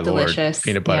 oh my delicious. Lord,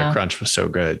 peanut butter crunch was so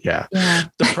good. Yeah.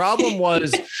 The problem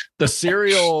was the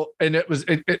cereal, and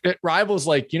it rivals,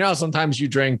 like, you know, sometimes you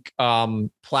drink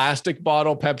plastic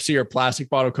bottle Pepsi or plastic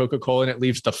bottle Coca-Cola and it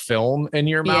leaves the film in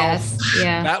your mouth. Yes.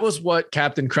 Yeah. That was what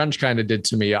Captain Crunch kind of did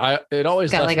to me. It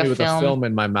always left me with a film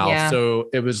in my mouth. Yeah. So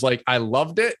it was like, I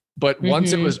loved it, but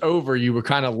once it was over, you were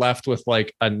kind of left with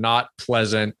like a not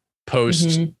pleasant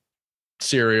post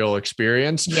cereal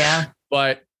experience. Yeah.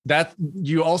 But that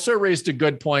you also raised a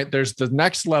good point. There's the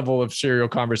next level of cereal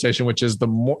conversation, which is the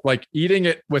more like eating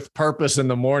it with purpose in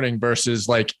the morning versus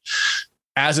like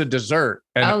as a dessert.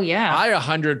 And I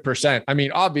 100%. I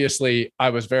mean, obviously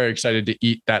I was very excited to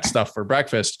eat that stuff for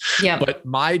breakfast. Yeah. But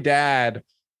my dad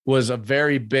was a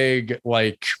very big,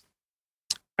 like,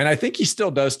 and I think he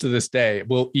still does to this day,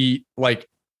 will eat like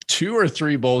 2 or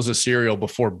 3 bowls of cereal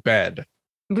before bed.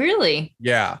 Really?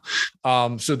 Yeah.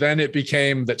 So then it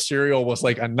became that cereal was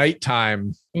like a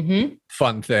nighttime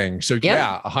fun thing. So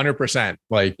 100%.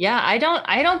 Like, I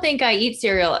don't think I eat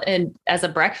cereal as a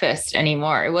breakfast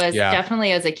anymore. It was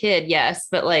definitely as a kid. Yes.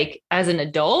 But like as an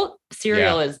adult,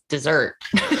 cereal is dessert.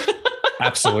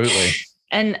 Absolutely.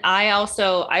 And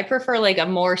I prefer like a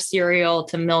more cereal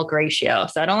to milk ratio.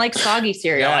 So I don't like soggy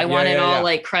cereal. I want it all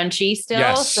like crunchy still.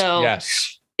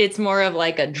 Yes. It's more of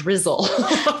like a drizzle.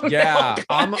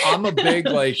 I'm a big,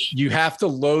 like, you have to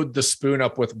load the spoon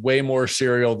up with way more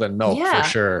cereal than milk for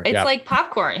sure. It's like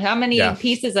popcorn. How many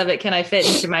pieces of it can I fit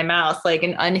into my mouth? Like,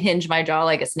 and unhinge my jaw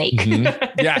like a snake.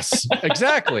 Yes,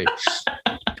 exactly.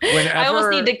 I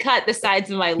almost need to cut the sides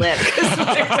of my lip.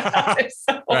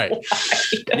 Right.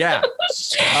 Yeah.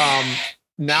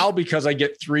 Now, because I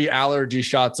get 3 allergy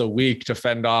shots a week to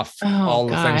fend off all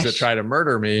the things that try to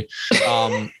murder me.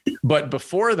 But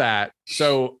before that,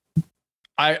 so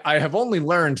I have only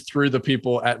learned through the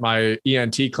people at my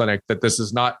ENT clinic that this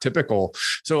is not typical.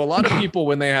 So a lot of people,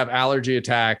 when they have allergy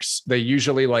attacks, they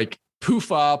usually like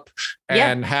poof up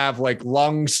and have like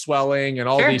lung swelling and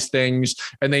all these things.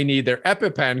 And they need their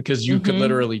EpiPen because you could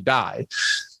literally die.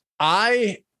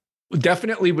 I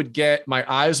definitely would get, my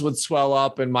eyes would swell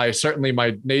up and certainly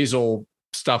my nasal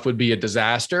stuff would be a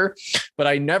disaster, but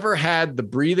I never had the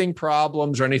breathing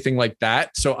problems or anything like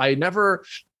that. So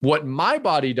what my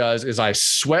body does is I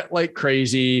sweat like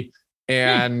crazy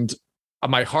and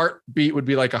my heartbeat would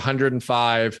be like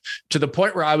 105 to the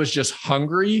point where I was just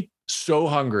so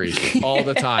hungry all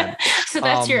the time. So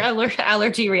that's your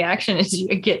allergy reaction is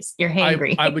you're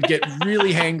hangry. I would get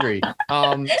really hangry.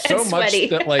 So much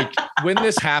that like when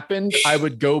this happened, I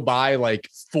would go buy like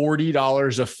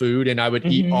 $40 of food and I would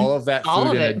eat all of that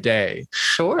food in a day.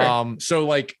 Sure. So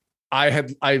like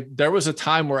there was a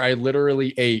time where I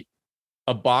literally ate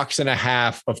a box and a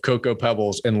half of Cocoa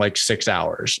Pebbles in like 6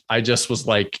 hours. I just was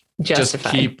like, just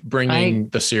keep bringing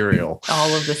the cereal.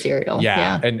 All of the cereal.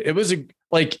 Yeah. And it was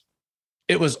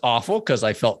it was awful because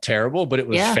I felt terrible, but it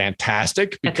was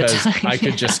fantastic because I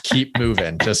could just keep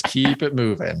moving, just keep it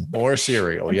moving. More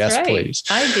cereal. That's yes, please.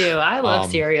 I do. I love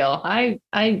cereal.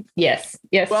 Yes,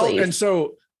 well, please. And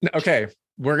so, okay,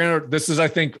 this is, I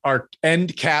think, our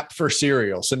end cap for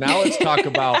cereal. So now let's talk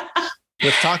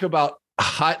about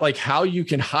how you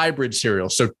can hybrid cereal.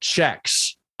 So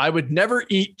Chex. I would never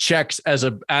eat Chex as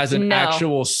an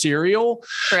actual cereal.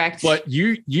 Correct. But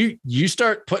you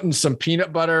start putting some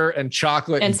peanut butter and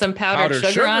chocolate and some powdered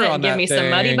sugar on it and give me some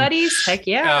Muddy Buddies. Heck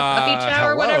yeah. Puppy Chow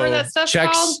or whatever that stuff's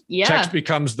called. Yeah. Chex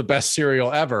becomes the best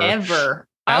cereal ever.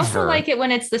 I also ever. like it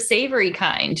when it's the savory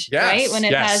kind, right? When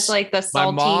it has like the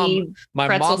salty my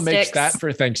pretzel mom makes sticks. that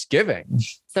for Thanksgiving.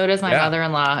 So does my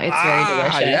mother-in-law. It's very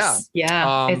delicious.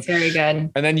 Yeah, it's very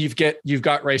good. And then you've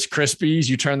got Rice Krispies.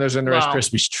 You turn those into Rice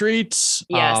Krispies treats.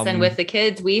 Yes, and with the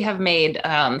kids, we have made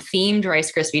themed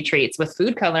Rice Krispie treats with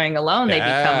food coloring alone. They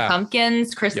become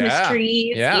pumpkins, Christmas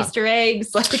trees, Easter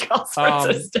eggs, like all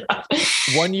sorts of stuff.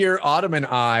 One year, Autumn and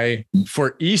I,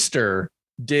 for Easter,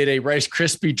 did a Rice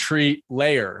Krispie treat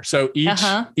layer. So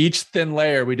each thin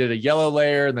layer, we did a yellow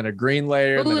layer and then a green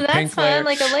layer and then a pink layer.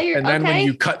 Like a layer. And then when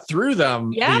you cut through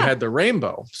them, you had the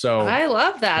rainbow. So I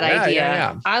love that idea.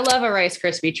 Yeah. I love a Rice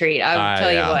Krispie treat. I'll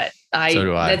tell you what. So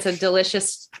do I. It's a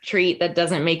delicious treat that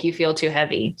doesn't make you feel too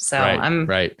heavy. So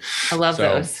I love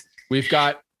those. We've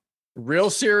got real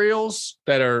cereals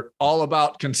that are all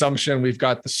about consumption. We've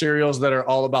got the cereals that are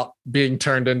all about being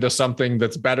turned into something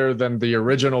that's better than the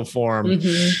original form. And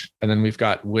then we've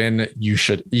got when you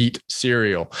should eat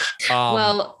cereal.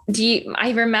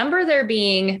 I remember there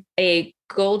being a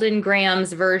Golden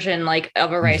Grams version like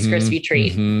of a Rice Krispie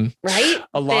treat, right?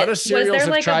 A lot of cereals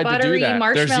have tried to do that.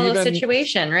 Marshmallow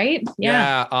situation, right?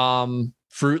 Yeah.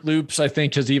 Fruit Loops, I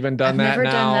think, has even done that now. I've never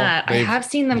done that. I have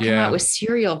seen them come out with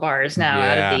cereal bars now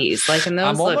out of these. Like, and those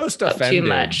I'm almost offended. Too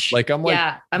much. Like, I'm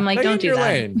like, don't do that.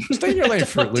 Lane. Stay in your lane,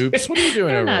 Fruit Loops. What are you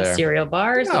doing over there? Not cereal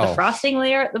bars with a frosting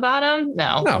layer at the bottom.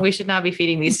 No, we should not be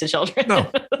feeding these to children.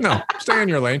 No, stay in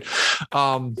your lane.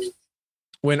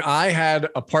 When I had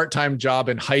a part-time job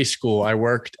in high school, I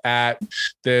worked at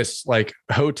this like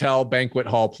hotel banquet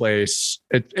hall place.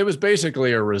 It was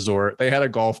basically a resort. They had a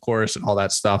golf course and all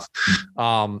that stuff.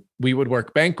 We would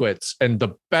work banquets. And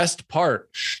the best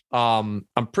part, I'm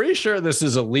pretty sure this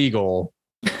is illegal,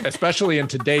 especially in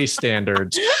today's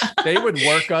standards. They would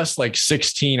work us like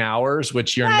 16 hours,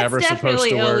 which you're never supposed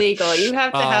to work. Illegal. You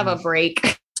have to have a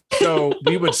break. So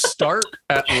we would start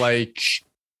at like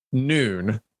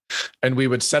noon. And we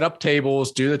would set up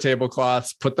tables, do the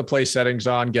tablecloths, put the place settings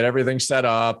on, get everything set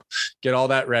up, get all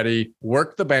that ready,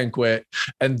 work the banquet.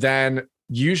 And then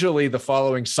usually the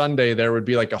following Sunday, there would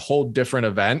be like a whole different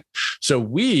event. So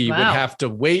we would have to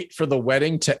wait for the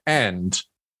wedding to end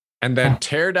and then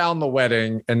tear down the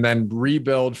wedding and then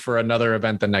rebuild for another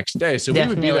event the next day. So we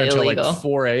would be there until like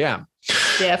 4 a.m.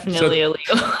 Definitely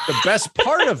illegal. The best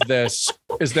part of this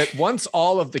is that once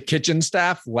all of the kitchen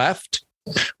staff left,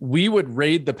 we would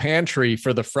raid the pantry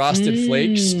for the frosted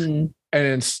flakes. And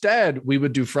instead we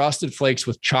would do frosted flakes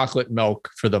with chocolate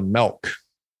milk for the milk.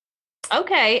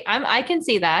 Okay. I can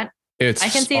see that. I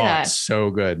can see that. It's so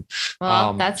good.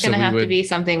 Well, that's going to have to be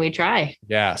something we try.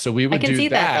 Yeah. So we would do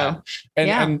that.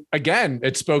 And again,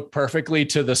 it spoke perfectly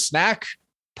to the snack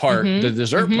part, the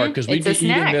dessert part, because we'd be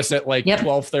eating this at like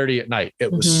 12:30 at night.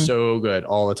 It was so good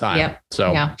all the time.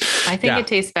 So I think it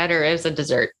tastes better as a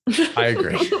dessert. I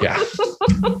agree. Yeah.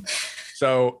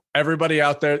 So everybody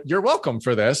out there, you're welcome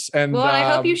for this. And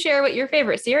I hope you share what your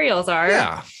favorite cereals are.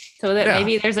 Yeah. So that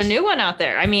maybe there's a new one out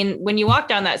there. I mean, when you walk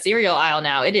down that cereal aisle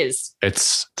now, it's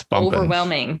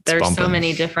overwhelming. There's so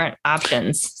many different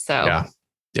options. So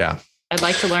yeah. I'd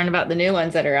like to learn about the new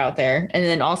ones that are out there. And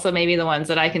then also maybe the ones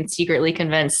that I can secretly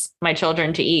convince my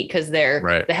children to eat because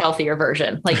they're the healthier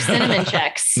version, like cinnamon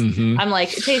checks. I'm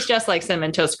like, it tastes just like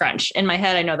Cinnamon Toast Crunch. In my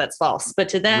head, I know that's false, but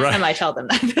to them, I tell them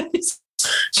that.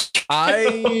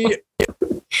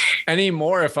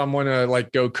 Anymore, if I'm going to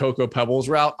like go Cocoa Pebbles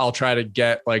route, I'll try to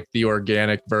get like the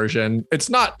organic version. It's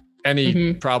not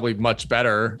probably much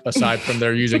better aside from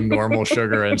they're using normal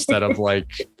sugar instead of like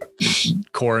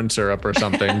corn syrup or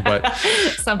something, but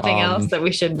something else that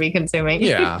we should be consuming.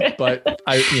 But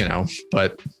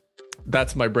but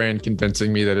that's my brain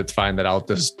convincing me that it's fine, that I'll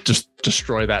just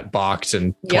destroy that box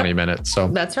in 20 minutes. So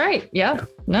that's right. Yeah.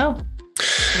 No.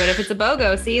 But if it's a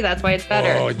BOGO, see, that's why it's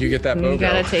better. Oh, you get that BOGO. You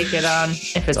got to take it on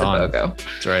if it's a BOGO.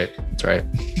 That's right. That's right.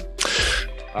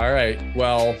 All right.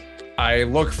 Well, I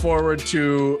look forward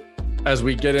to, as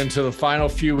we get into the final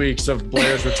few weeks of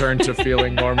Blair's return to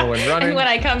feeling normal and running. And when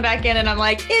I come back in and I'm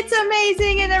like, it's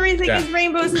amazing and everything is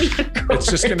rainbows and unicorns.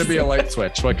 It's just going to be a light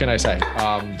switch. What can I say?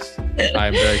 I'm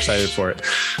very excited for it.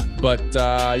 But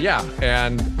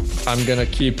and I'm going to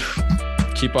keep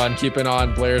on keeping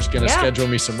on. Blair's going to schedule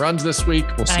me some runs this week.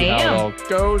 We'll see how it all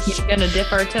goes. He's going to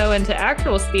dip our toe into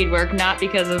actual speed work, not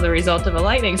because of the result of a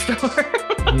lightning storm.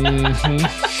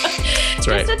 That's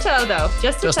right. Just a toe, though.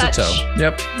 Just a toe.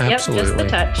 Yep, absolutely. Just a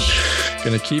touch.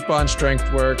 Going to keep on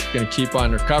strength work. Going to keep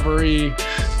on recovery.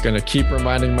 Going to keep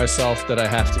reminding myself that I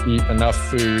have to eat enough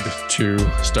food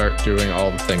to start doing all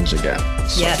the things again.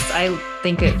 So. Yes, I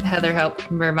think Heather helped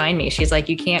remind me. She's like,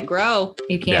 you can't grow.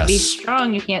 You can't be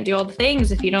strong. You can't do all the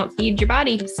things if you don't feed your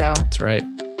body. So that's right.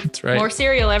 That's right. More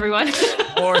cereal, everyone.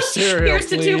 More cereal. Here's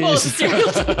to 2 bowls of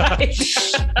cereal tonight.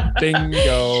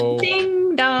 Bingo.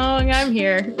 Ding dong, I'm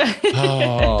here.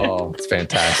 Oh, it's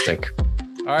fantastic.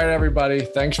 All right, everybody.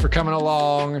 Thanks for coming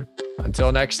along.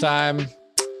 Until next time,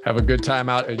 have a good time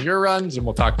out in your runs, and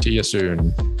we'll talk to you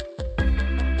soon.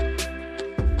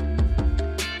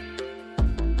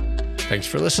 Thanks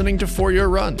for listening to For Your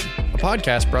Run, a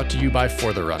podcast brought to you by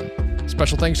For the Run.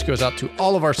 Special thanks goes out to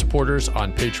all of our supporters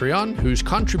on Patreon, whose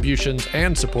contributions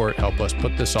and support help us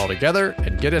put this all together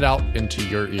and get it out into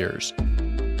your ears.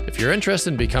 If you're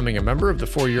interested in becoming a member of the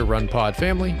For Your Run Pod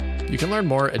family, you can learn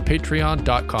more at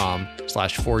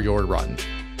patreon.com/foryourrun.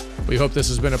 We hope this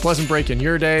has been a pleasant break in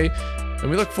your day, and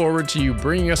we look forward to you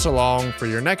bringing us along for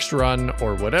your next run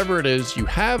or whatever it is you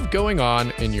have going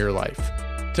on in your life.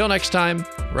 Till next time,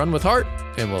 run with heart,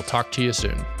 and we'll talk to you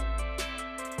soon.